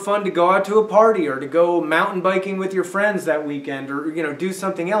be more fun to go out to a party or to go mountain biking with your friends that weekend, or you know, do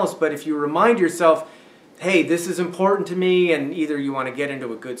something else. But if you remind yourself, hey, this is important to me, and either you want to get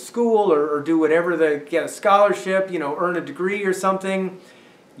into a good school or do whatever, get a scholarship, you know, earn a degree or something,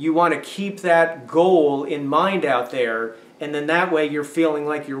 you want to keep that goal in mind out there, and then that way you're feeling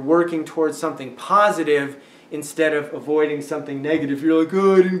like you're working towards something positive instead of avoiding something negative. You're like,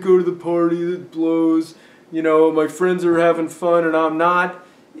 oh, I didn't go to the party, that blows. You know, my friends are having fun and I'm not.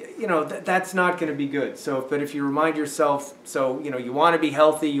 You know, that's not going to be good. So, but if you remind yourself, so, you know, you want to be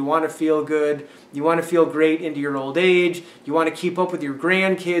healthy, you want to feel good, you want to feel great into your old age, you want to keep up with your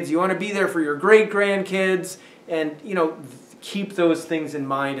grandkids, you want to be there for your great-grandkids, and, you know, keep those things in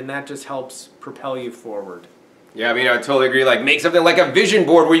mind, and that just helps propel you forward. Yeah, I mean, I totally agree. Like, make something like a vision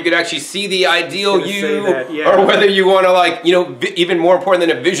board where you could actually see the ideal you, or whether you want to, like, you know, even more important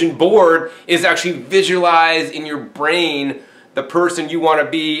than a vision board is actually visualize in your brain the person you want to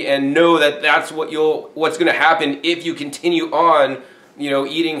be, and know that that's what's going to happen if you continue on, you know,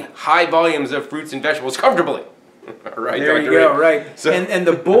 eating high volumes of fruits and vegetables comfortably. Right, there you go, right. So, and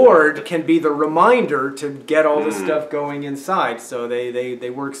the board can be the reminder to get all the stuff going inside, so they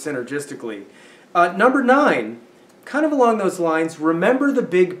work synergistically. Number 9, kind of along those lines, remember the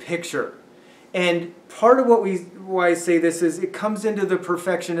big picture. And part of why I say this is it comes into the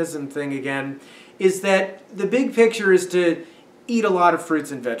perfectionism thing again, is that the big picture is to eat a lot of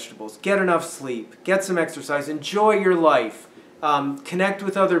fruits and vegetables, get enough sleep, get some exercise, enjoy your life, connect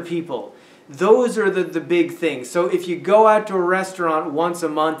with other people. Those are the big things. So if you go out to a restaurant once a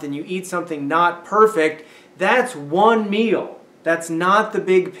month and you eat something not perfect, that's one meal. That's not the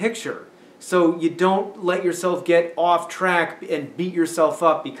big picture. So you don't let yourself get off track and beat yourself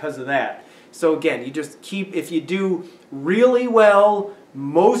up because of that. So again, you just keep, if you do really well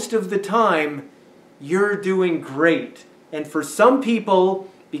most of the time, you're doing great. And for some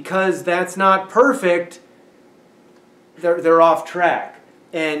people, because that's not perfect, they're off track.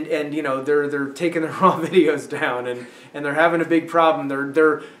 And you know, they're taking their raw videos down, and they're having a big problem.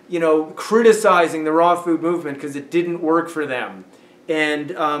 They're you know, criticizing the raw food movement because it didn't work for them. And,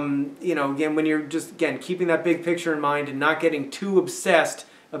 you know, again, when you're just, again, keeping that big picture in mind and not getting too obsessed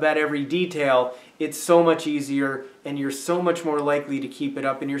about every detail, it's so much easier, and you're so much more likely to keep it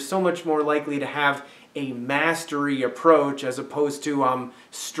up, and you're so much more likely to have a mastery approach as opposed to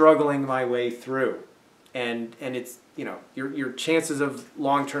struggling my way through. And it's, you know, your chances of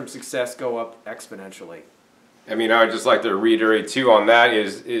long-term success go up exponentially. I mean, I would just like to reiterate, too, on that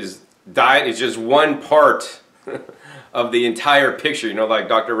is diet is just one part of the entire picture. You know, like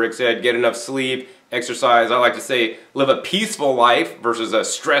Dr. Rick said, get enough sleep, exercise. I like to say live a peaceful life versus a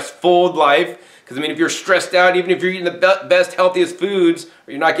stress-filled life, Because, I mean, if you're stressed out, even if you're eating the best, healthiest foods,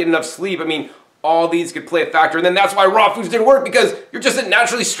 or you're not getting enough sleep, I mean, all these could play a factor. And then that's why raw foods didn't work, because you're just a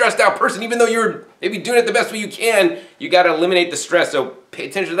naturally stressed out person. Even though you're maybe doing it the best way you can, you got to eliminate the stress. So pay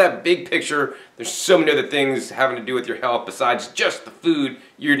attention to that big picture. There's so many other things having to do with your health besides just the food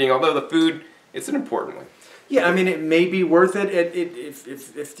you're eating. Although the food, it's an important one. Yeah, I mean, it may be worth it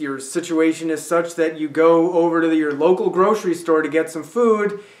if your situation is such that you go over to your local grocery store to get some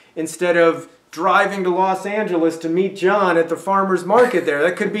food instead of driving to Los Angeles to meet John at the farmer's market there.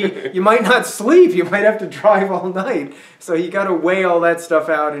 That could be, you might not sleep, you might have to drive all night. So you got to weigh all that stuff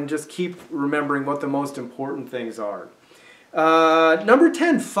out and just keep remembering what the most important things are. Number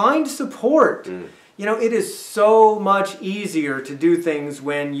 10, find support. You know, it is so much easier to do things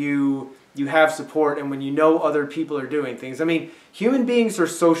when you have support and when you know other people are doing things. I mean, human beings are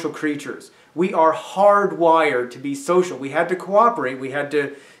social creatures. We are hardwired to be social. We had to cooperate. We had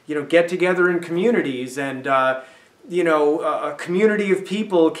to, you know, get together in communities, and you know, a community of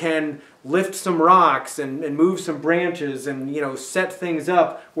people can lift some rocks and move some branches and, you know, set things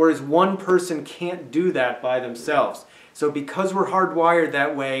up, whereas one person can't do that by themselves. So because we're hardwired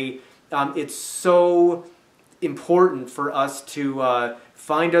that way, it's so important for us to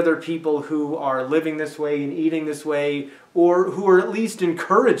find other people who are living this way and eating this way, or who are at least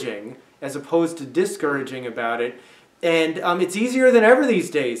encouraging as opposed to discouraging about it. And it's easier than ever these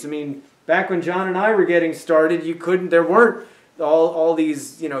days. I mean, back when John and I were getting started, there weren't all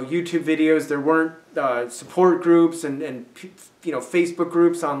these, you know, YouTube videos, there weren't support groups and you know, Facebook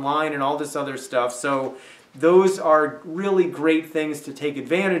groups online and all this other stuff. So those are really great things to take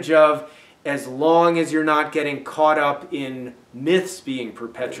advantage of, as long as you're not getting caught up in myths being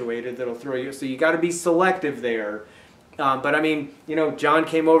perpetuated that'll throw you. So you got to be selective there. But I mean, you know, John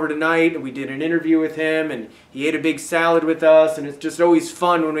came over tonight and we did an interview with him, and he ate a big salad with us, and it's just always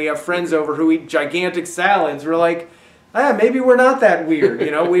fun when we have friends over who eat gigantic salads. We're like, maybe we're not that weird,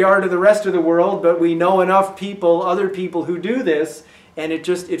 you know, we are to the rest of the world, but we know enough people, other people who do this, and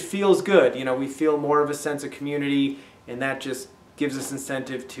it feels good. You know, we feel more of a sense of community, and that just gives us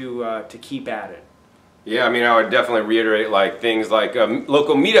incentive to keep at it. Yeah, I mean, I would definitely reiterate like things like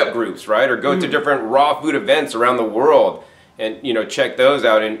local meetup groups, right? Or go to different raw food events around the world and, you know, check those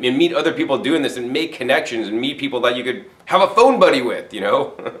out and meet other people doing this and make connections and meet people that you could have a phone buddy with, you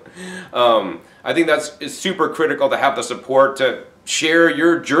know? I think is super critical to have the support to share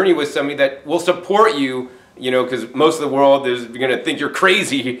your journey with somebody that will support you, you know, because most of the world is going to think you're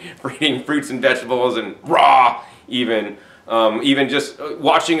crazy for eating fruits and vegetables and raw even. Even just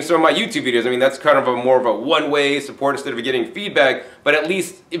watching some of my YouTube videos, I mean, that's kind of more of a one-way support instead of getting feedback, but at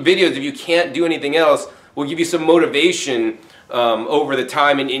least videos, if you can't do anything else, will give you some motivation over the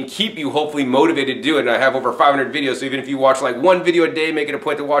time and keep you hopefully motivated to do it. And I have over 500 videos, so even if you watch like one video a day, make it a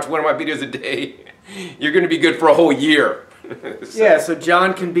point to watch one of my videos a day, you're going to be good for a whole year. Yeah, so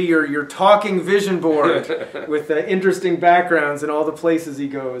John can be your talking vision board with interesting backgrounds and all the places he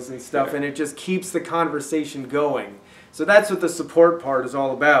goes and stuff, and it just keeps the conversation going. So that's what the support part is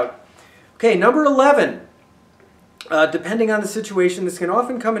all about. Okay, number 11. Depending on the situation, this can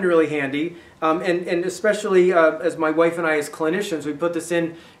often come in really handy, and especially as my wife and I as clinicians, we put this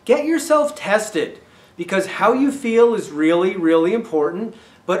in, get yourself tested, because how you feel is really, really important,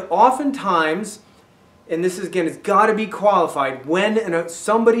 but oftentimes, and this is, again, it's got to be qualified, when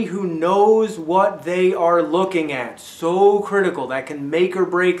somebody who knows what they are looking at, so critical, that can make or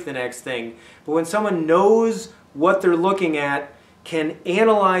break the next thing, but when someone knows what they're looking at, can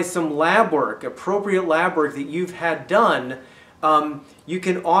analyze some lab work, appropriate lab work that you've had done, you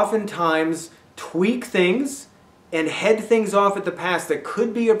can oftentimes tweak things and head things off at the past that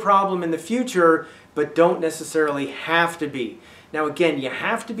could be a problem in the future, but don't necessarily have to be. Now again, you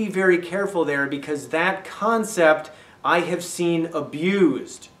have to be very careful there, because that concept I have seen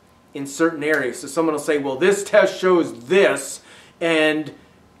abused in certain areas. So someone will say, well, this test shows this, and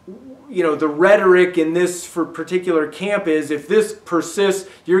you know, the rhetoric in this for particular camp is, if this persists,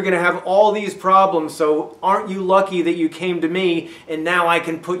 you're going to have all these problems, so aren't you lucky that you came to me, and now I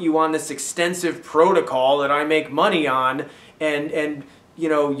can put you on this extensive protocol that I make money on, and you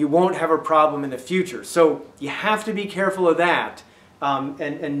know, you won't have a problem in the future. So you have to be careful of that,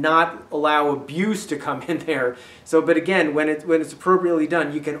 and not allow abuse to come in there. So, but again, when it's appropriately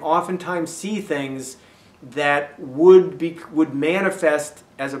done, you can oftentimes see things that would manifest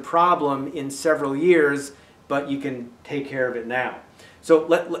as a problem in several years, but you can take care of it now.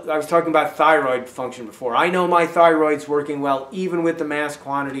 So I was talking about thyroid function before. I know my thyroid's working well even with the mass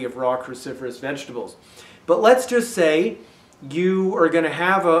quantity of raw cruciferous vegetables. But let's just say you are going to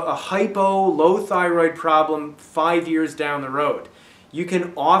have a hypo, low thyroid problem 5 years down the road. you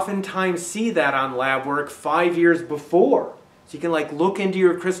can oftentimes see that on lab work 5 years before. So you can like look into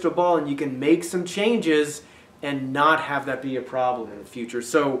your crystal ball and you can make some changes and not have that be a problem in the future.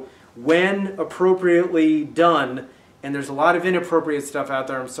 So when appropriately done, and there's a lot of inappropriate stuff out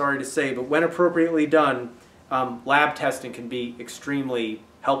there, I'm sorry to say, but when appropriately done, lab testing can be extremely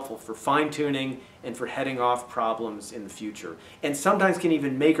helpful for fine-tuning and for heading off problems in the future. And sometimes can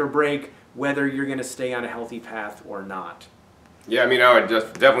even make or break whether you're going to stay on a healthy path or not. Yeah, I mean, I would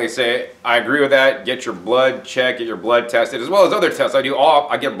just definitely say I agree with that. Get your blood checked, get your blood tested, as well as other tests. I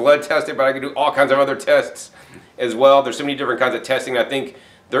get blood tested, but I can do all kinds of other tests as well. There's so many different kinds of testing. I think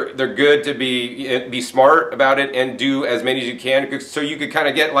they're good to be smart about it and do as many as you can, so you could kind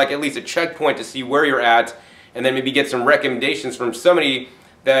of get like at least a checkpoint to see where you're at, and then maybe get some recommendations from somebody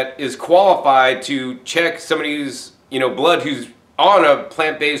that is qualified to check somebody's blood who's on a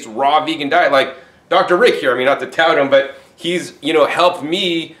plant-based raw vegan diet, like Dr. Rick here. I mean, not to tout him, but he's helped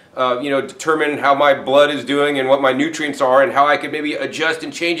me determine how my blood is doing and what my nutrients are and how I could maybe adjust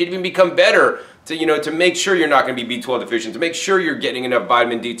and change it, even become better to make sure you're not going to be B12 deficient, to make sure you're getting enough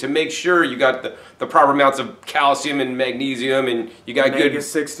vitamin D, to make sure you got the proper amounts of calcium and magnesium, and you got omega good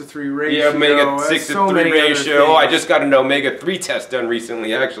 6-to-3 ratio. Yeah, omega 6-to-3 ratio. Oh, I just got an omega 3 test done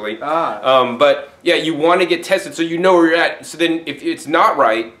recently, actually. But yeah, you want to get tested so you know where you're at. So then, if it's not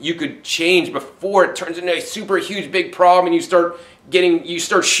right, you could change before it turns into a super huge big problem, and you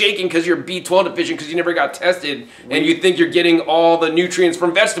start shaking because you're B12 deficient because you never got tested, and you think you're getting all the nutrients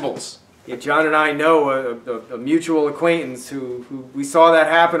from vegetables. Yeah, John and I know a mutual acquaintance who we saw that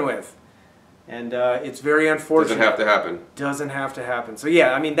happen with. And it's very unfortunate. Doesn't have to happen. Doesn't have to happen. So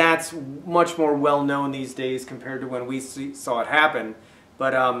yeah, I mean, that's much more well known these days compared to when we saw it happen.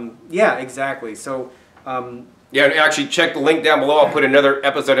 But yeah, exactly. So yeah, and actually check the link down below. I'll put another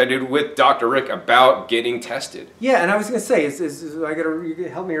episode I did with Dr. Rick about getting tested. Yeah, and I was gonna say, you gotta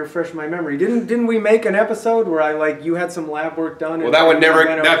help me refresh my memory. Didn't we make an episode where you had some lab work done? Well,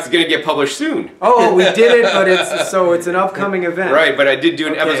 that's gonna get published soon. Oh, we did it, but it's an upcoming event. Right, but I did do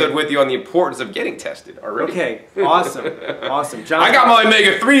an episode with you on the importance of getting tested already. Okay, awesome, awesome. John, I got my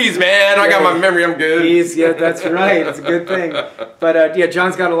omega 3s, man. I got my memory. I'm good. Yeah, that's right. It's a good thing. But yeah,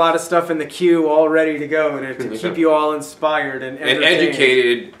 John's got a lot of stuff in the queue all ready to go to keep you all inspired and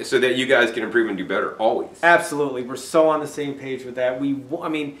educated, so that you guys can improve and do better always. Absolutely, we're so on the same page with that. I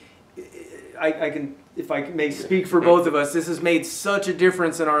mean, I can, if I may speak for both of us, this has made such a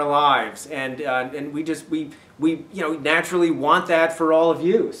difference in our lives, and we naturally want that for all of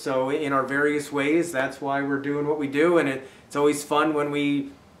you. So in our various ways, that's why we're doing what we do, and it's always fun when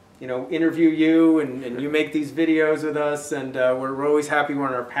we interview you and you make these videos with us, and we're always happy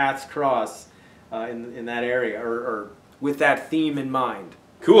when our paths cross. In that area, or with that theme in mind.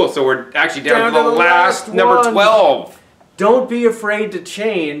 The so we're actually down to the last number 12. Don't be afraid to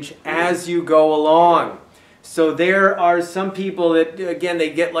change as you go along. So there are some people that, again,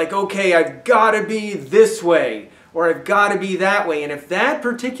 they get like, okay, I've got to be this way, or I've got to be that way. And if that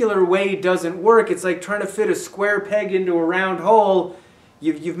particular way doesn't work, it's like trying to fit a square peg into a round hole.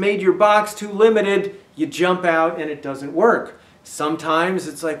 You've made your box too limited, you jump out and it doesn't work. Sometimes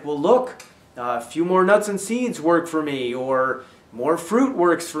it's like, well, look, a few more nuts and seeds work for me, or more fruit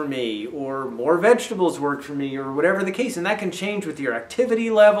works for me, or more vegetables work for me, or whatever the case. And that can change with your activity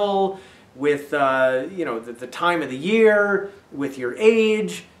level, with the time of the year, with your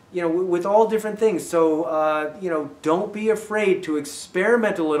age, with all different things. So don't be afraid to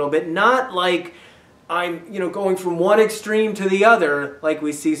experiment a little bit. Not like I'm going from one extreme to the other like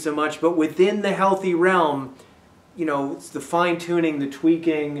we see so much, but within the healthy realm, it's the fine-tuning, the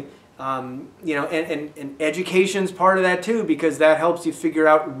tweaking. And education's part of that too, because that helps you figure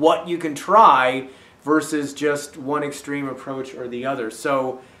out what you can try versus just one extreme approach or the other.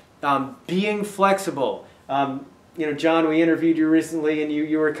 So being flexible. John, we interviewed you recently, and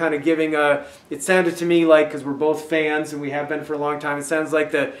you were kind of giving it sounded to me like, because we're both fans and we have been for a long time, it sounds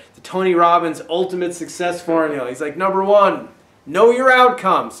like the Tony Robbins ultimate success formula. He's like, number one, know your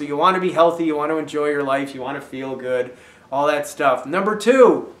outcome. So you want to be healthy, you want to enjoy your life, you want to feel good, all that stuff. Number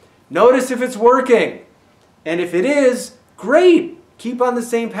two, notice if it's working. And if it is, great. Keep on the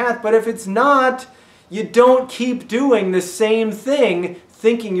same path. But if it's not, you don't keep doing the same thing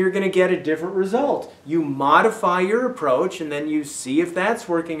thinking you're going to get a different result. You modify your approach, and then you see if that's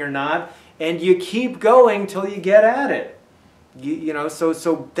working or not, and you keep going till you get at it.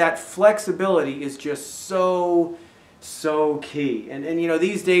 So that flexibility is just so key. And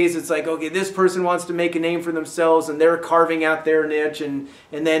these days it's like, okay, this person wants to make a name for themselves and they're carving out their niche, and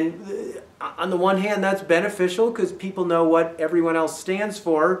then on the one hand that's beneficial because people know what everyone else stands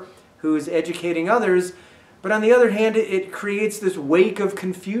for who's educating others, But on the other hand, it creates this wake of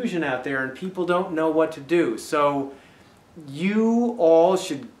confusion out there, and people don't know what to do. So you all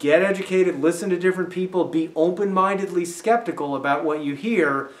should get educated, listen to different people, be open-mindedly skeptical about what you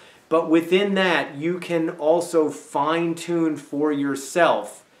hear, but within that, you can also fine-tune for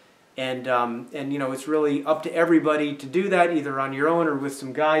yourself. And you know, it's really up to everybody to do that, either on your own or with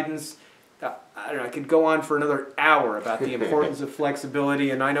some guidance. I don't know, I could go on for another hour about the importance of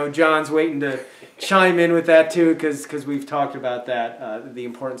flexibility, and I know John's waiting to chime in with that too, because we've talked about that, the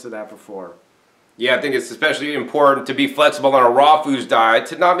importance of that before. Yeah, I think it's especially important to be flexible on a raw foods diet,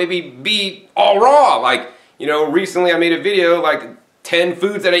 to not maybe be all raw. Like, you know, recently I made a video, like 10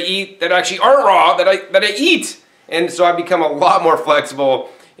 foods that I eat that actually aren't raw, that I eat. And so I've become a lot more flexible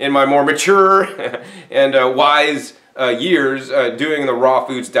in my more mature and wise years doing the raw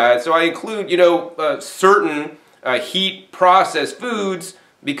foods diet. So I include, you know, certain heat processed foods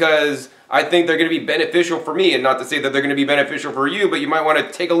because I think they're going to be beneficial for me, and not to say that they're going to be beneficial for you, but you might want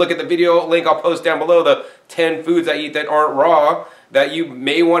to take a look at the video link I'll post down below, the 10 foods I eat that aren't raw that you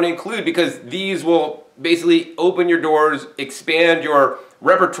may want to include, because these will basically open your doors, expand your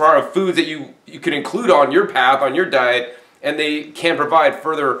repertoire of foods that you can include on your path, on your diet, and they can provide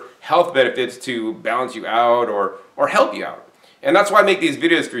further health benefits to balance you out or help you out. And that's why I make these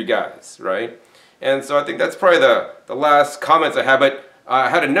videos for you guys, right? And so I think that's probably the last comments I have. But I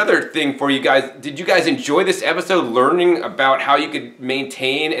had another thing for you guys. Did you guys enjoy this episode, learning about how you could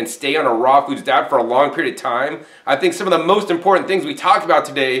maintain and stay on a raw foods diet for a long period of time? I think some of the most important things we talked about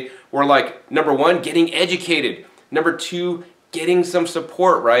today were, like, number one, getting educated. Number two, getting some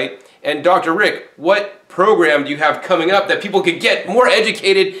support, right? And Dr. Rick, what program do you have coming up that people could get more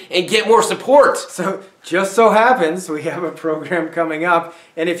educated and get more support? So, just so happens we have a program coming up,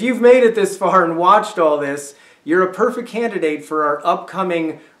 and if you've made it this far and watched all this, you're a perfect candidate for our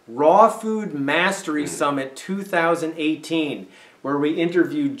upcoming Raw Food Mastery Summit 2018, where we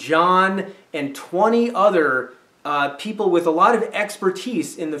interview John and 20 other people with a lot of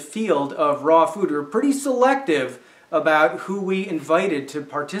expertise in the field of raw food. We're pretty selective about who we invited to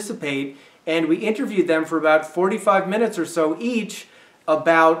participate, and we interviewed them for about 45 minutes or so each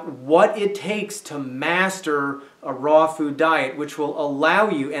about what it takes to master a raw food diet, which will allow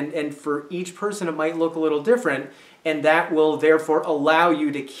you, and for each person it might look a little different, and that will therefore allow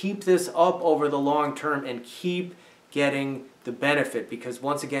you to keep this up over the long term and keep getting the benefit, because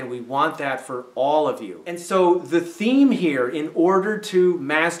once again, we want that for all of you. And so the theme here, in order to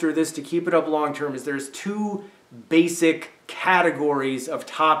master this, to keep it up long term, is there's two basic categories of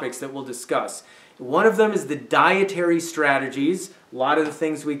topics that we'll discuss. One of them is the dietary strategies, a lot of the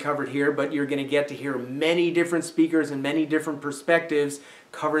things we covered here, but you're going to get to hear many different speakers and many different perspectives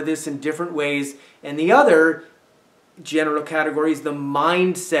cover this in different ways. And the other general category is the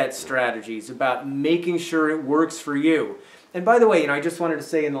mindset strategies, about making sure it works for you. And by the way, I just wanted to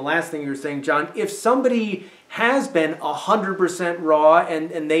say in the last thing you were saying, John, if somebody has been 100% raw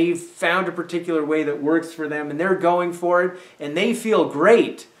and they've found a particular way that works for them and they're going for it and they feel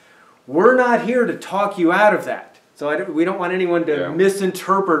great, we're not here to talk you out of that. So we don't want anyone to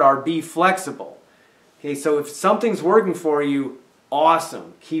misinterpret our be flexible. Okay, so if something's working for you,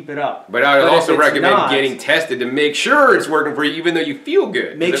 awesome, keep it up. But I would also recommend getting tested to make sure it's working for you, even though you feel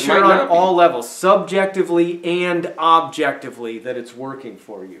good. Make sure on all levels, subjectively and objectively, that it's working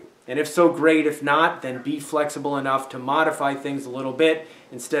for you. And if so, great. If not, then be flexible enough to modify things a little bit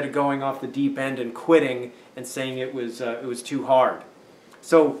instead of going off the deep end and quitting and saying it was too hard.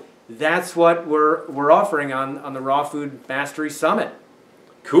 So that's what we're offering on the Raw Food Mastery Summit.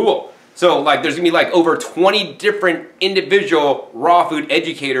 Cool. So, like, there's going to be like over 20 different individual raw food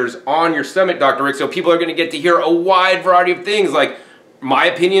educators on your summit, Dr. Rick. So people are going to get to hear a wide variety of things, like my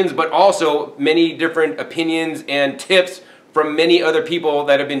opinions, but also many different opinions and tips from many other people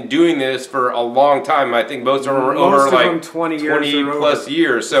that have been doing this for a long time. I think most of them are over like 20 plus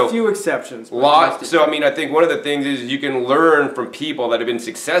years. So a few exceptions. So I mean, I think one of the things is you can learn from people that have been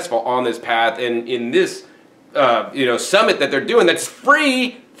successful on this path, and in this summit that they're doing, that's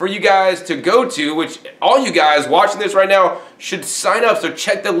free for you guys to go to, which all you guys watching this right now should sign up. So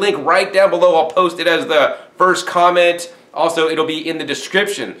check the link right down below. I'll post it as the first comment. Also, it'll be in the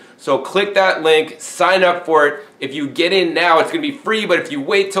description. So click that link, sign up for it. If you get in now, it's going to be free, but if you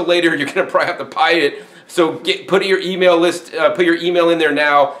wait till later, you're going to probably have to buy it. So put your email list, put your email in there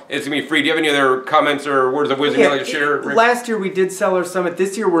now. It's going to be free. Do you have any other comments or words of wisdom you'd like to share, Rick? Last year we did sell our summit.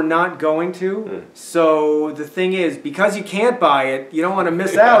 This year we're not going to. So the thing is, because you can't buy it, you don't want to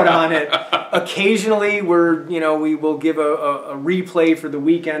miss out on it. Occasionally we will give a replay for the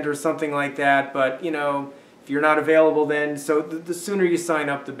weekend or something like that. But If you're not available then, so the sooner you sign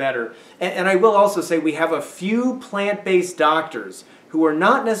up, the better. And I will also say we have a few plant-based doctors who are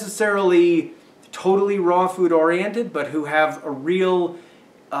not necessarily totally raw food oriented, but who have a real,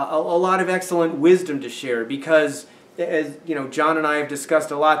 a lot of excellent wisdom to share, because as you know, John and I have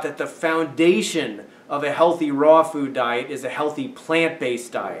discussed a lot that the foundation of a healthy raw food diet is a healthy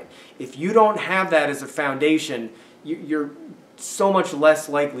plant-based diet. If you don't have that as a foundation, you're so much less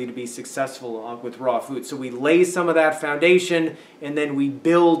likely to be successful with raw food. So we lay some of that foundation, and then we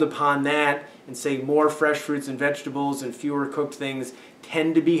build upon that and say more fresh fruits and vegetables and fewer cooked things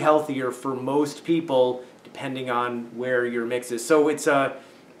tend to be healthier for most people, depending on where your mix is. So it's a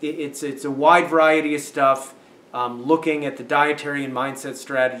wide variety of stuff, looking at the dietary and mindset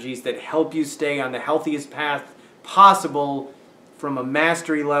strategies that help you stay on the healthiest path possible from a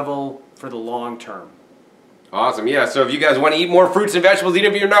mastery level for the long term. Awesome, yeah, so if you guys want to eat more fruits and vegetables,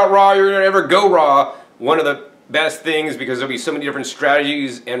 even if you're not raw, you're going to ever go raw, one of the best things, because there'll be so many different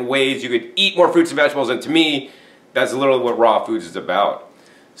strategies and ways you could eat more fruits and vegetables, and to me, that's literally what raw foods is about.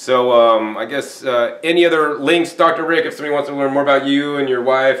 So I guess any other links, Dr. Rick, if somebody wants to learn more about you and your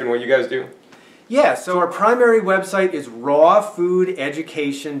wife and what you guys do? Yeah, so our primary website is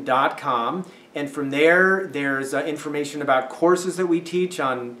rawfoodeducation.com. And from there, there's information about courses that we teach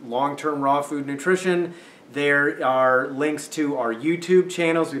on long-term raw food nutrition. There are links to our YouTube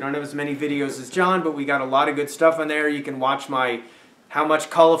channels. We don't have as many videos as John, but we got a lot of good stuff on there. You can watch my how much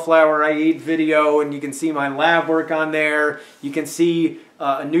cauliflower I eat video, and you can see my lab work on there. You can see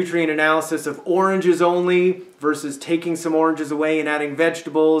a nutrient analysis of oranges only versus taking some oranges away and adding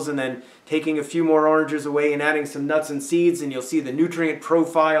vegetables, and then taking a few more oranges away and adding some nuts and seeds, and you'll see the nutrient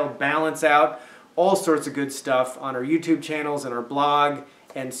profile balance out. All sorts of good stuff on our YouTube channels and our blog.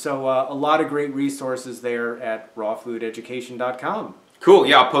 And so a lot of great resources there at rawfoodeducation.com. Cool,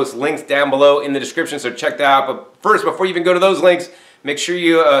 yeah, I'll post links down below in the description, so check that out. But first, before you even go to those links, make sure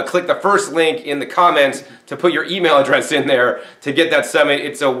you click the first link in the comments to put your email address in there to get that summit.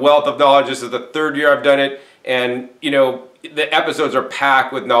 It's a wealth of knowledge. This is the 3rd year I've done it, and you know, the episodes are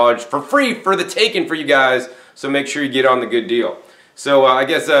packed with knowledge for free for the taking for you guys, so make sure you get on the good deal. So I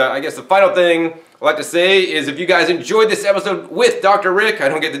guess the final thing I'd like to say is, if you guys enjoyed this episode with Dr. Rick, I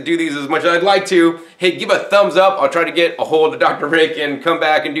don't get to do these as much as I'd like to, hey, give a thumbs up. I'll try to get a hold of Dr. Rick and come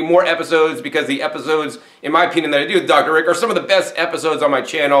back and do more episodes, because the episodes, in my opinion, that I do with Dr. Rick are some of the best episodes on my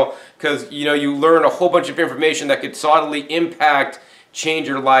channel, because you know, you learn a whole bunch of information that could solidly impact, change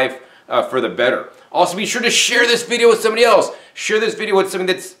your life for the better. Also, be sure to share this video with somebody else. Share this video with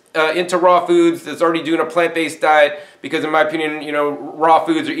somebody that's into raw foods, that's already doing a plant-based diet, because in my opinion, you know, raw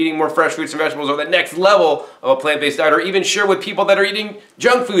foods or eating more fresh fruits and vegetables are the next level of a plant-based diet. Or even share with people that are eating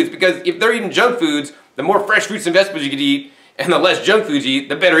junk foods, because if they're eating junk foods, the more fresh fruits and vegetables you could eat and the less junk foods you eat,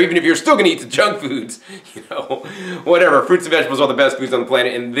 the better, even if you're still going to eat the junk foods. You know, whatever, fruits and vegetables are the best foods on the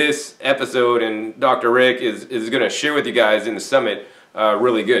planet, and this episode and Dr. Rick is going to share with you guys in the summit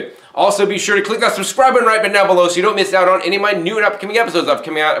really good. Also, be sure to click that subscribe button right down below so you don't miss out on any of my new and upcoming episodes. I'm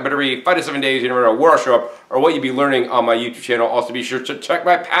coming out about every 5 to 7 days. You never know where I'll show up or what you'll be learning on my YouTube channel. Also, be sure to check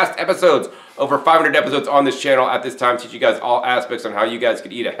my past episodes. Over 500 episodes on this channel at this time, teach you guys all aspects on how you guys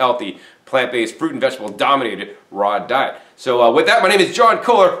could eat a healthy, plant-based, fruit and vegetable dominated raw diet. So with that, my name is John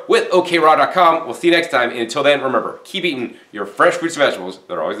Kohler with OKRaw.com. We'll see you next time. And until then, remember, keep eating your fresh fruits and vegetables.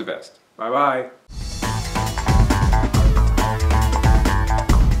 They're always the best. Bye-bye.